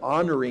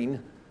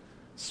God-honoring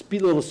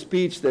little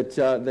speech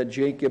that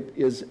Jacob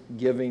is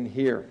giving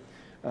here.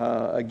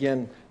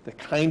 Again, the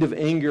kind of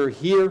anger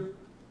here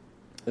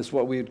is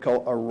what we would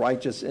call a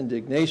righteous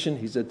indignation.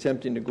 He's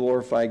attempting to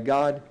glorify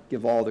God,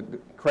 give all the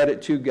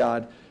credit to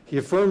God. He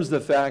affirms the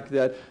fact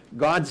that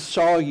God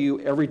saw you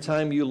every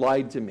time you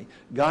lied to me.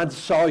 God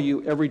saw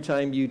you every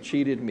time you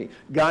cheated me.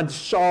 God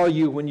saw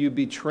you when you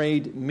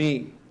betrayed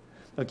me.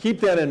 Now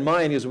keep that in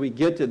mind as we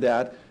get to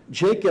that.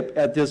 Jacob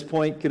at this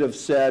point could have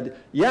said,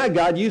 yeah,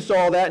 God, you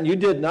saw that and you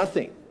did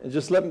nothing. And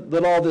just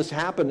let all this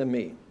happen to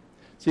me.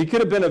 So he could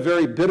have been a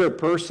very bitter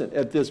person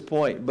at this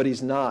point, but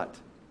he's not.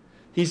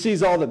 He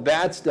sees all the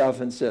bad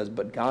stuff and says,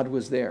 but God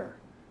was there.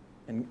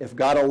 And if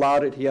God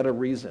allowed it, he had a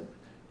reason.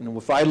 And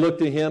if I look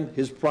to him,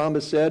 his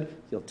promise said,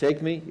 he'll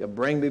take me, he'll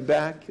bring me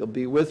back, he'll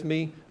be with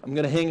me. I'm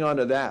going to hang on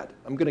to that.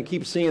 I'm going to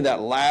keep seeing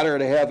that ladder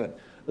to heaven,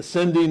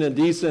 ascending and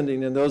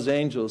descending in those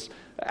angels,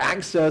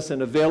 access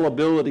and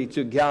availability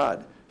to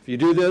God. If you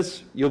do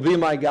this, you'll be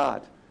my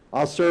God.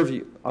 I'll serve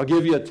you. I'll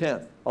give you a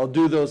tenth. I'll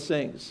do those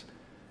things.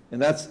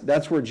 And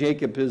that's where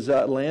Jacob has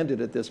landed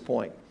at this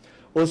point.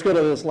 Well, let's go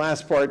to this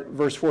last part,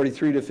 verse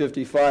 43 to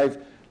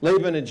 55.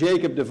 Laban and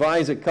Jacob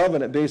devise a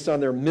covenant based on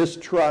their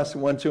mistrust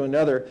one to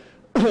another.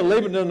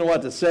 Laban doesn't know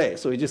what to say,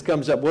 so he just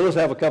comes up, well, let's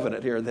have a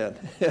covenant here then.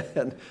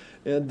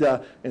 and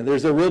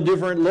there's a real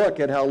different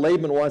look at how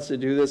Laban wants to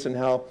do this and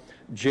how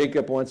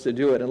Jacob wants to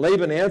do it. And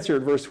Laban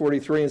answered, verse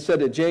 43, and said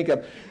to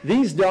Jacob,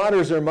 these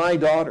daughters are my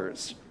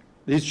daughters.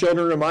 These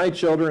children are my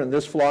children, and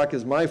this flock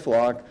is my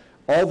flock.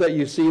 All that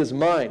you see is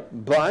mine.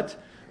 But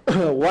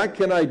what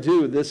can I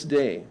do this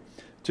day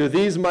to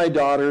these my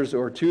daughters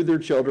or to their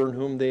children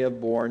whom they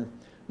have borne?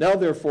 Now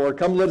therefore,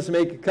 come let us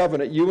make a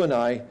covenant, you and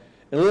I,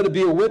 and let it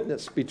be a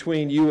witness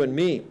between you and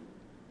me.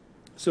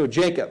 So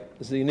Jacob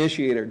is the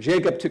initiator.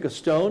 Jacob took a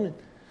stone,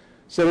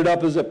 set it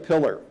up as a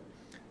pillar.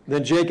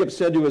 Then Jacob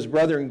said to his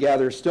brethren,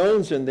 gather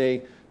stones, and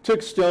they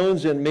took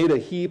stones and made a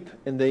heap,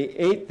 and they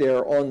ate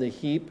there on the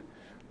heap.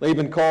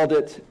 Laban called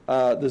it,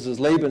 this is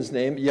Laban's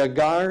name,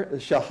 Yagar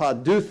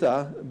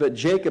Shahadutha, but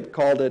Jacob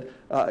called it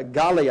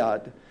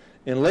Galead.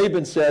 And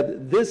Laban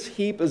said, this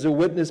heap is a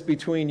witness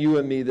between you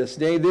and me this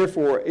day.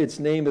 Therefore, its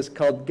name is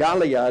called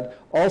Galead,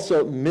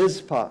 also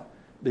Mizpah,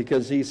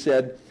 because he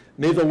said,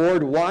 may the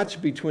Lord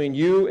watch between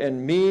you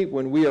and me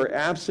when we are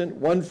absent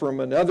one from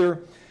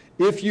another.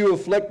 If you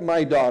afflict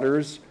my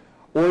daughters,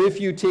 or if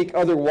you take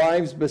other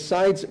wives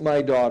besides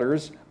my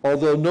daughters,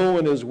 although no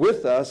one is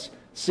with us,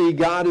 see,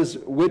 God is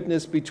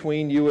witness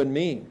between you and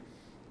me.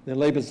 Then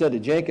Laban said to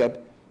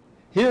Jacob,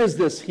 here is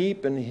this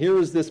heap and here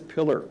is this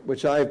pillar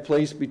which I have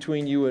placed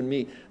between you and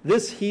me.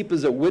 This heap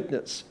is a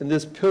witness, and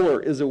this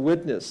pillar is a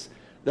witness,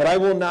 that I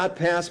will not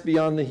pass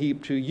beyond the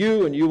heap to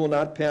you, and you will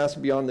not pass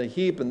beyond the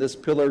heap and this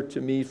pillar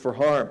to me for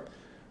harm.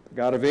 The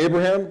God of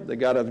Abraham, the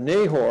God of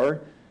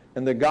Nahor,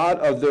 and the God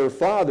of their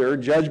father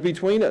judge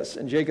between us.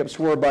 And Jacob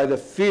swore by the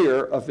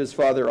fear of his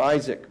father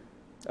Isaac.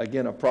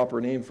 Again, a proper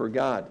name for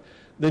God.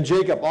 Then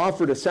Jacob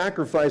offered a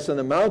sacrifice on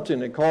the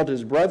mountain and called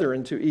his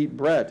brethren to eat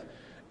bread.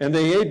 And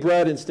they ate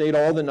bread and stayed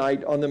all the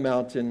night on the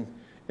mountain.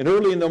 And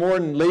early in the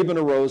morning Laban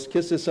arose,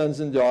 kissed his sons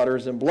and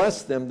daughters, and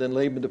blessed them. Then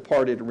Laban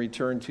departed and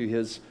returned to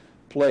his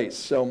place.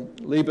 So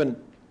Laban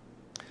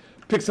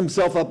picks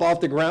himself up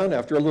off the ground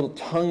after a little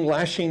tongue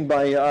lashing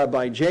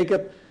by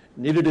Jacob.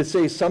 Needed to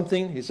say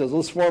something. He says,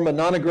 let's form a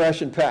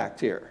non-aggression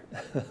pact here.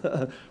 We're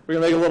going to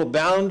make a little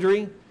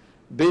boundary.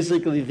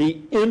 basically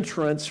the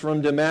entrance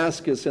from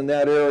Damascus in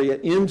that area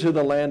into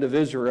the land of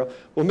Israel.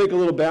 We'll make a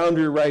little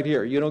boundary right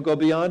here. You don't go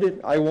beyond it,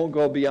 I won't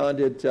go beyond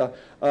it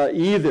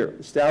either.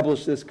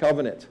 Establish this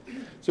covenant.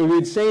 So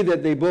we'd say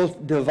that they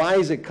both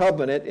devise a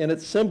covenant, and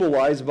it's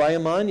symbolized by a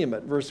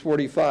monument. Verse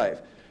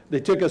 45. They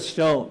took a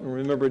stone. And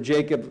remember,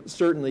 Jacob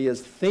certainly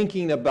is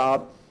thinking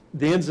about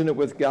the incident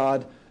with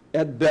God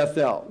at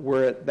Bethel,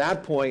 where at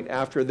that point,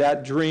 after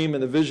that dream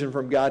and the vision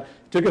from God,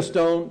 he took a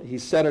stone, he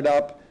set it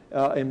up,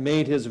 and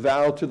made his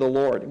vow to the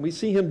Lord. And we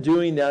see him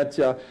doing that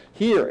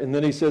here. And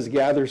then he says,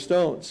 gather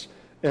stones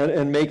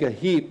and make a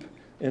heap.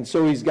 And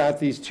so he's got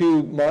these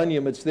two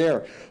monuments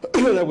there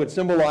that would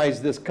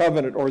symbolize this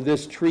covenant or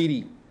this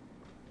treaty.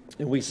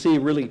 And we see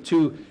really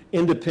two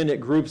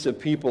independent groups of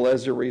people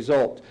as a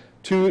result.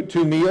 Two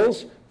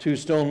meals, two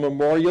stone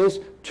memorials,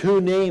 two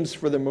names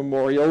for the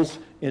memorials,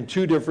 and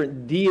two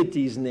different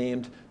deities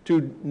named,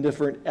 two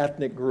different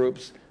ethnic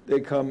groups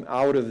that come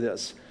out of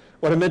this.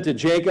 What it meant to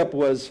Jacob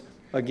was,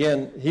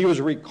 again, he was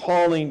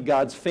recalling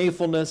God's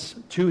faithfulness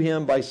to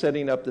him by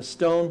setting up the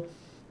stone.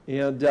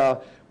 And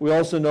we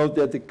also note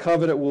that the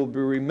covenant will be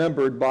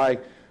remembered by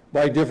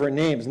different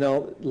names.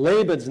 Now,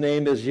 Laban's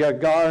name is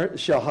Yagar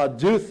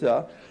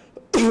Shahadutha,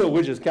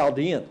 which is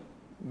Chaldean,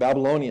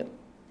 Babylonian.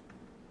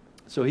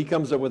 So he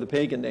comes up with a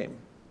pagan name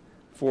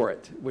for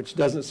it, which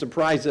doesn't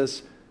surprise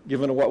us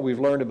given what we've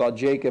learned about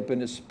Jacob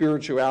and his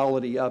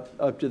spirituality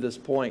up to this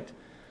point.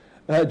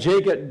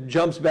 Jacob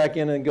jumps back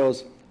in and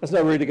goes, that's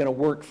not really going to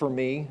work for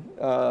me,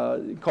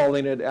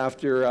 calling it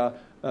after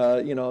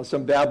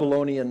some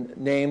Babylonian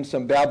name,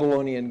 some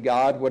Babylonian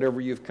god, whatever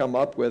you've come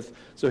up with.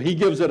 So he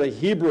gives it a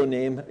Hebrew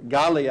name,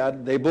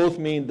 Gilead. They both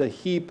mean the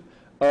heap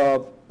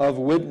of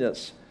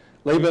witness.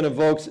 Laban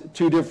invokes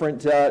two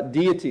different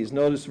deities.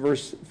 Notice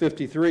verse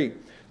 53.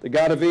 The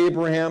God of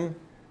Abraham,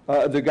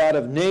 the God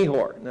of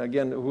Nahor. Now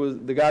again,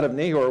 the God of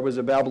Nahor was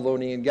a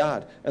Babylonian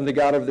god. And the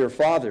God of their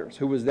fathers.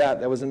 Who was that?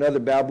 That was another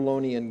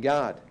Babylonian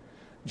god.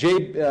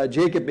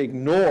 Jacob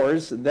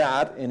ignores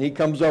that, and he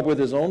comes up with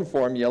his own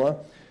formula.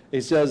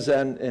 He says,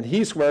 and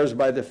he swears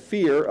by the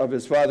fear of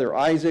his father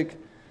Isaac.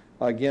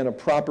 Again, a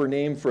proper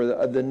name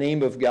for the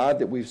name of God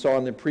that we saw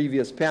in the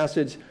previous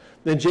passage.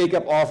 Then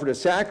Jacob offered a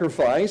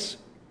sacrifice.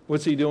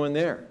 What's he doing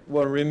there?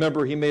 Well,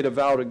 remember, he made a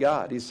vow to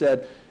God. He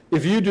said,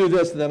 if you do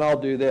this, then I'll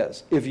do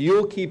this. If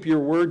you'll keep your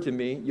word to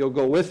me, you'll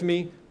go with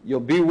me, you'll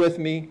be with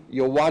me,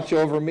 you'll watch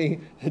over me,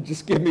 and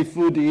just give me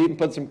food to eat and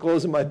put some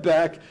clothes on my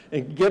back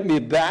and get me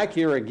back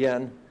here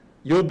again,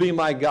 you'll be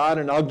my God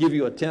and I'll give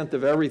you a tenth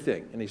of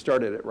everything. And he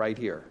started it right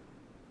here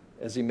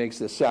as he makes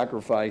this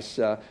sacrifice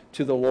to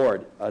the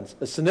Lord,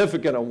 a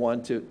significant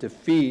one to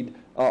feed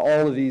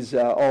all these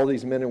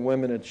men and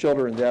women and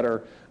children that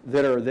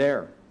are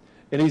there.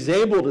 And he's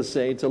able to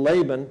say to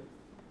Laban,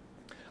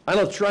 I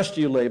don't trust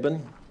you,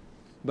 Laban,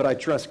 but I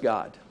trust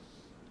God.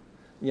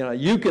 You know,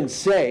 you can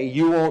say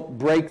you won't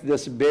break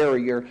this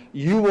barrier.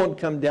 You won't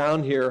come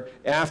down here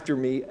after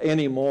me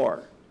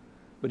anymore.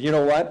 But you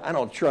know what? I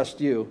don't trust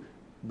you,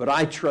 but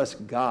I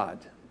trust God,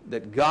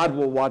 that God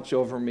will watch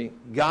over me.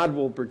 God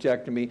will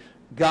protect me.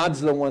 God's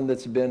the one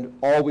that's been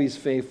always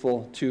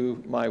faithful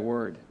to my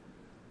word.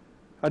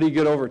 How do you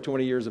get over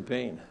 20 years of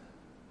pain?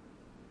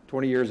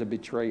 20 years of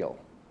betrayal?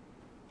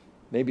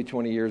 Maybe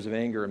 20 years of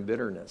anger and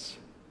bitterness.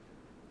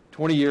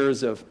 20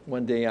 years of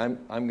one day I'm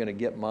going to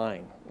get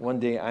mine.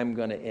 One day I'm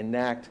going to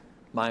enact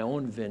my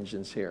own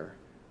vengeance here.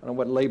 I don't know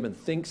what Laban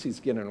thinks he's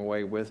getting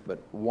away with, but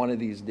one of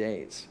these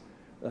days.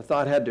 The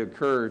thought had to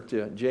occur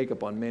to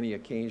Jacob on many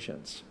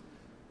occasions.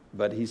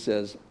 But he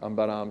says, I'm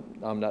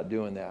not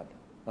doing that.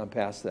 I'm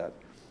past that.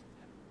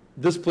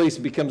 This place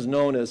becomes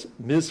known as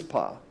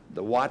Mizpah,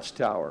 the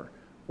watchtower,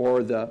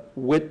 or the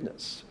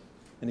witness.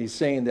 And he's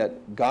saying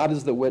that God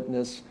is the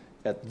witness.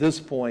 At this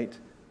point,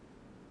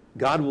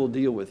 God will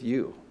deal with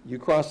you. You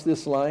cross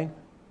this line,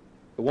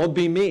 it won't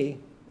be me.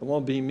 It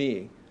won't be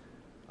me.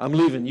 I'm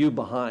leaving you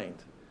behind.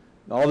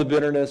 And all the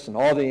bitterness and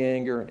all the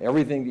anger and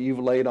everything that you've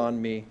laid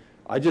on me,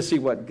 I just see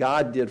what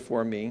God did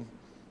for me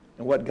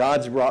and what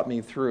God's brought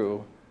me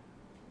through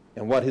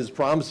and what his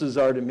promises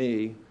are to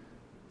me,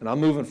 and I'm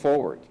moving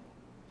forward.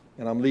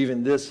 And I'm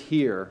leaving this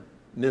here,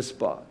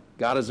 Mizpah.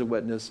 God is a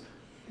witness.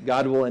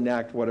 God will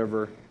enact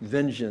whatever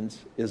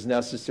vengeance is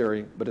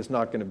necessary, but it's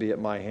not going to be at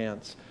my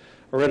hands.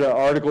 I read an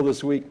article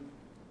this week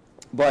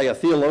by a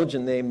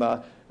theologian named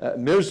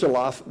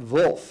Miroslav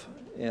Volf,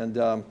 and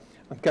I'm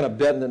kind of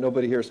betting that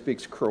nobody here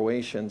speaks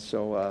Croatian,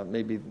 so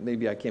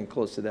maybe I came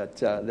close to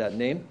that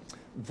name.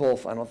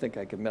 Volf, I don't think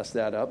I could mess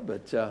that up,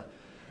 but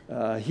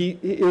he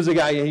was a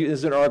guy, he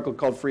has an article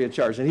called Free of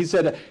Charge, and he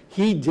said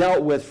he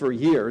dealt with for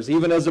years,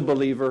 even as a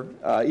believer,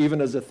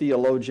 even as a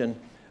theologian,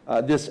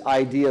 this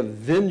idea of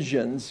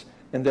vengeance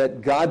and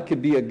that God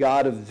could be a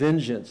God of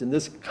vengeance. And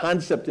this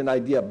concept and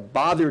idea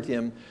bothered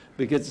him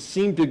because it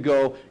seemed to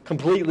go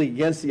completely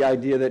against the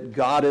idea that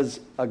God is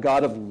a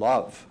God of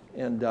love.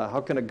 And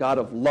how can a God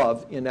of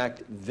love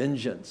enact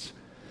vengeance?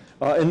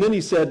 And then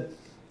he said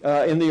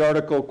in the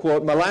article,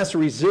 quote, my last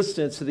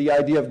resistance to the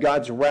idea of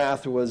God's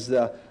wrath was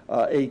the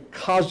a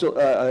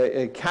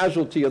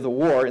casualty of the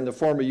war in the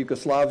former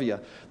Yugoslavia.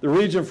 The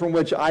region from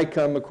which I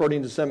come,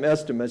 according to some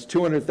estimates,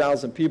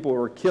 200,000 people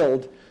were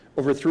killed,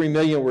 over 3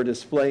 million were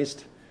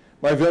displaced.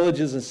 My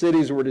villages and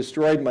cities were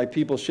destroyed, my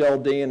people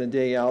shelled day in and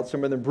day out,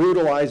 some of them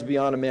brutalized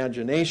beyond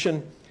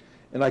imagination,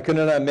 and I could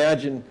not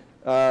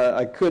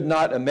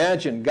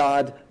imagine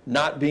God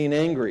not being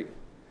angry.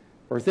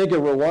 Or think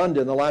of Rwanda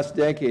in the last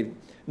decade.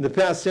 In the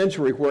past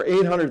century, where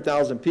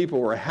 800,000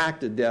 people were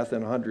hacked to death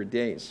in 100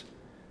 days.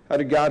 How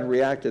did God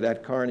react to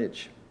that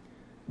carnage?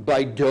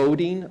 By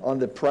doting on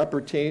the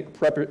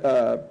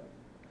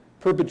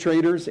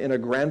perpetrators in a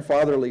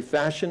grandfatherly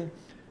fashion,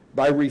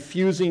 by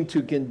refusing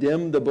to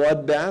condemn the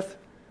bloodbath,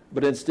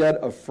 but instead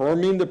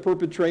affirming the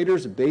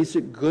perpetrators'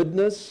 basic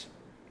goodness.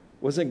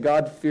 Wasn't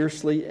God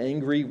fiercely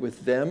angry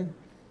with them?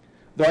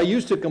 Though I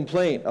used to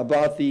complain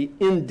about the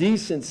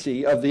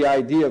indecency of the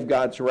idea of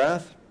God's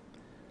wrath,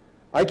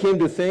 I came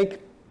to think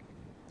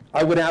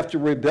I would have to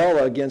rebel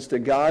against a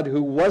God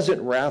who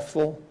wasn't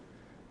wrathful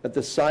at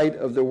the sight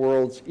of the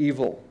world's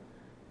evil.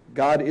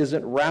 God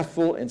isn't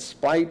wrathful in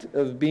spite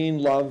of being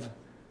love.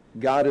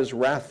 God is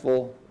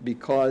wrathful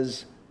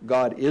because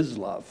God is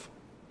love.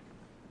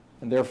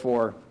 And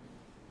therefore,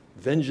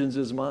 vengeance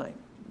is mine.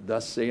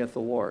 Thus saith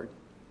the Lord.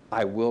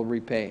 I will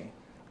repay.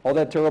 All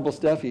that terrible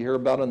stuff you hear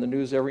about on the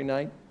news every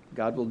night,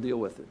 God will deal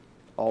with it.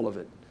 All of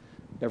it.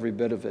 Every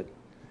bit of it.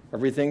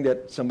 Everything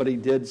that somebody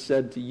did,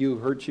 said to you,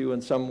 hurt you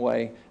in some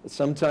way, at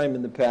some time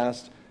in the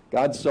past,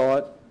 God saw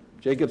it.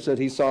 Jacob said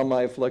he saw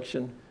my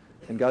affliction.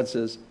 And God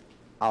says,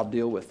 I'll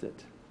deal with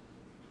it.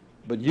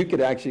 But you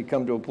could actually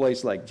come to a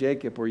place like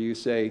Jacob where you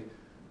say,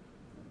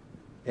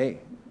 hey,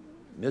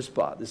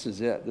 Mizpah, this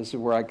is it. This is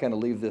where I kind of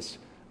leave this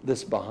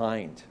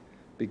behind.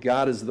 But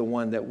God is the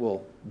one that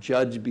will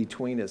judge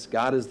between us.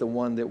 God is the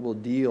one that will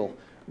deal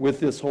with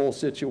this whole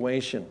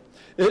situation.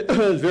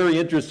 It's very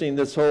interesting,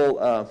 this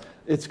whole,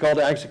 it's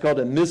actually called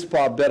a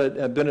Mizpah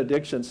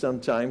benediction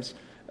sometimes.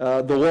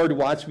 The Lord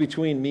watch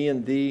between me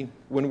and thee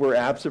when we're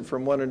absent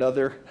from one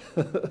another.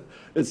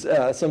 It's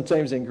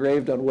sometimes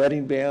engraved on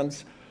wedding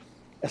bands.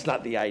 That's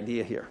not the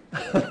idea here.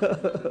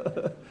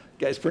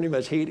 Guys pretty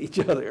much hate each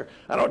other.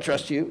 I don't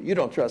trust you. You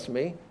don't trust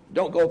me.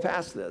 Don't go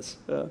past this.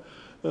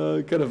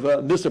 Kind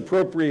of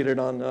misappropriated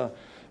on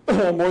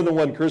more than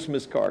one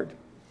Christmas card.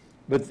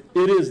 But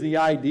it is the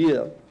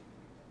idea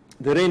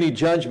that any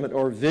judgment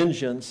or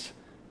vengeance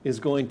is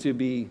going to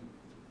be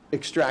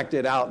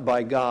extracted out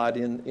by God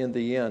in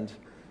the end.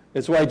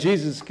 It's why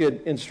Jesus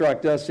could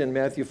instruct us in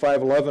Matthew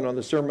 5:11 on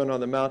the Sermon on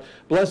the Mount.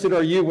 Blessed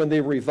are you when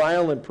they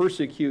revile and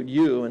persecute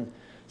you and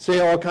say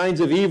all kinds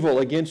of evil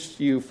against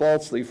you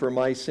falsely for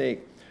my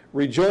sake.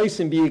 Rejoice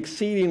and be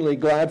exceedingly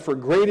glad, for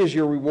great is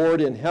your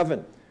reward in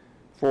heaven.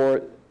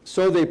 For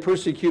so they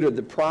persecuted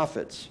the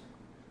prophets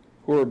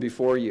who were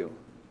before you.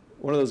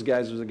 One of those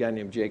guys was a guy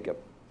named Jacob,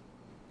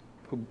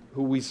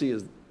 who we see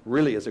as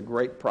really as a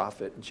great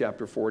prophet in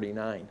chapter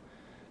 49.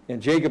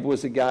 And Jacob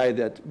was a guy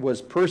that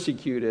was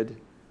persecuted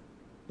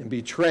and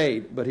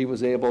betrayed, but he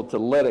was able to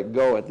let it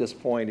go at this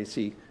point as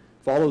he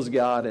follows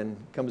God and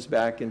comes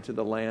back into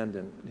the land.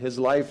 And his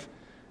life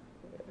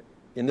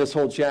in this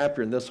whole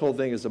chapter and this whole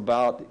thing is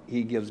about,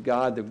 he gives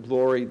God the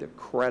glory, the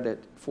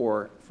credit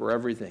for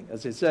everything.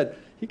 As I said,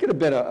 he could have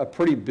been a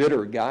pretty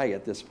bitter guy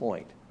at this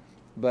point,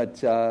 but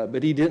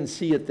he didn't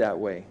see it that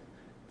way.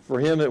 For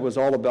him, it was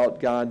all about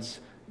God's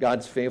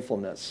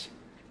faithfulness.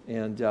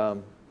 And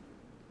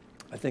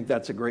I think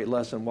that's a great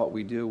lesson, what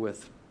we do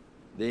with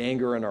the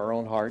anger in our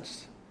own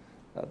hearts,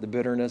 the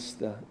bitterness,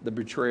 the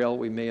betrayal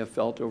we may have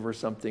felt over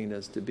something,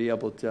 is to be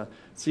able to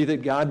see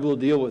that God will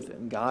deal with it.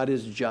 And God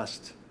is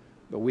just,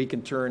 but we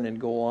can turn and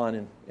go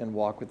on and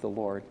walk with the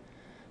Lord.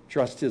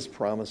 Trust his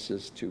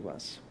promises to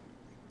us.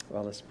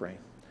 Well, let's pray.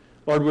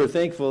 Lord, we're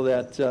thankful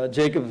that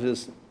Jacob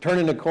is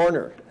turning a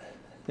corner.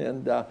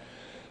 And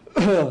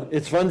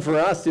it's fun for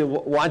us to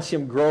watch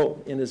him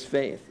grow in his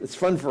faith. It's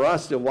fun for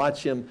us to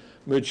watch him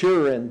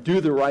mature and do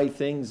the right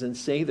things and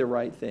say the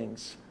right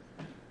things.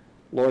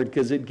 Lord,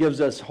 because it gives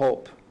us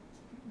hope.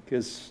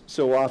 Because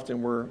so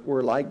often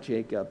we're like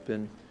Jacob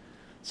and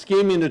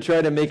scheming to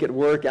try to make it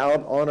work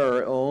out on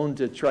our own,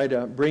 to try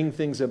to bring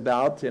things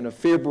about in a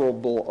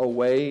favorable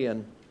way.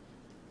 And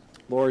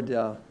Lord,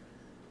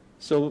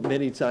 so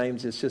many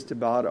times it's just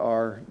about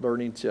our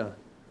learning to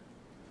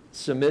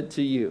submit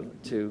to you,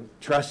 to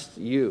trust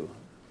you.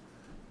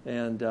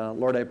 And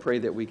Lord, I pray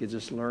that we could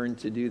just learn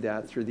to do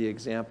that through the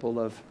example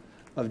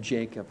of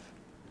Jacob.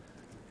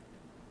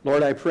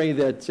 Lord, I pray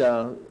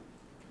that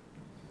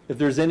if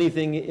there's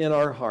anything in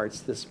our hearts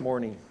this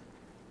morning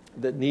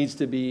that needs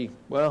to be,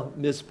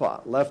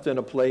 Mizpah, left in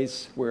a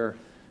place where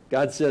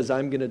God says,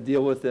 I'm going to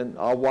deal with it,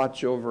 I'll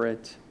watch over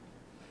it,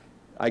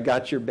 I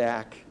got your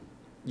back,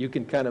 you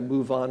can kind of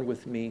move on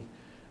with me.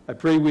 I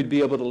pray we'd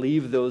be able to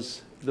leave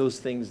those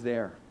things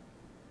there.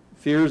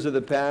 Fears of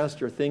the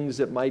past or things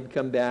that might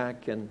come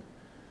back, and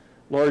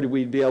Lord,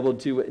 we'd be able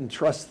to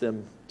entrust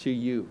them to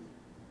you,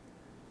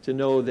 to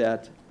know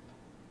that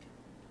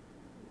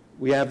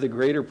we have the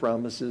greater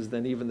promises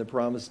than even the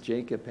promise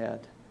Jacob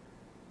had.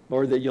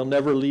 Lord, that you'll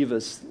never leave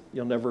us,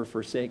 you'll never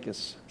forsake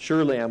us.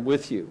 Surely I'm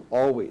with you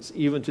always,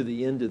 even to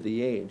the end of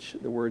the age,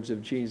 the words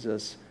of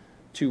Jesus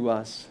to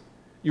us.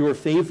 You are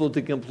faithful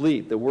to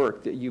complete the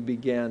work that you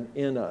began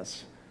in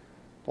us.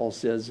 Paul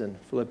says in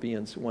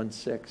Philippians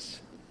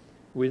 1:6,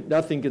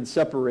 nothing can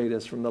separate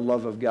us from the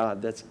love of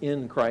God that's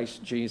in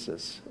Christ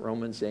Jesus,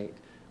 Romans 8.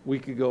 We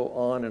could go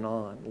on and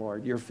on,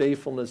 Lord. Your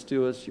faithfulness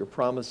to us, your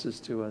promises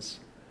to us.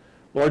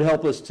 Lord,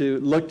 help us to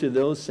look to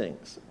those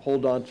things,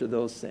 hold on to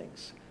those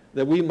things,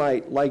 that we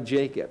might, like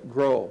Jacob,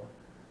 grow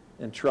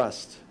and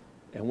trust.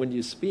 And when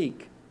you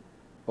speak,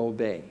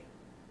 obey.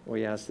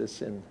 We ask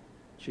this in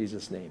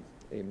Jesus' name.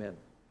 Amen.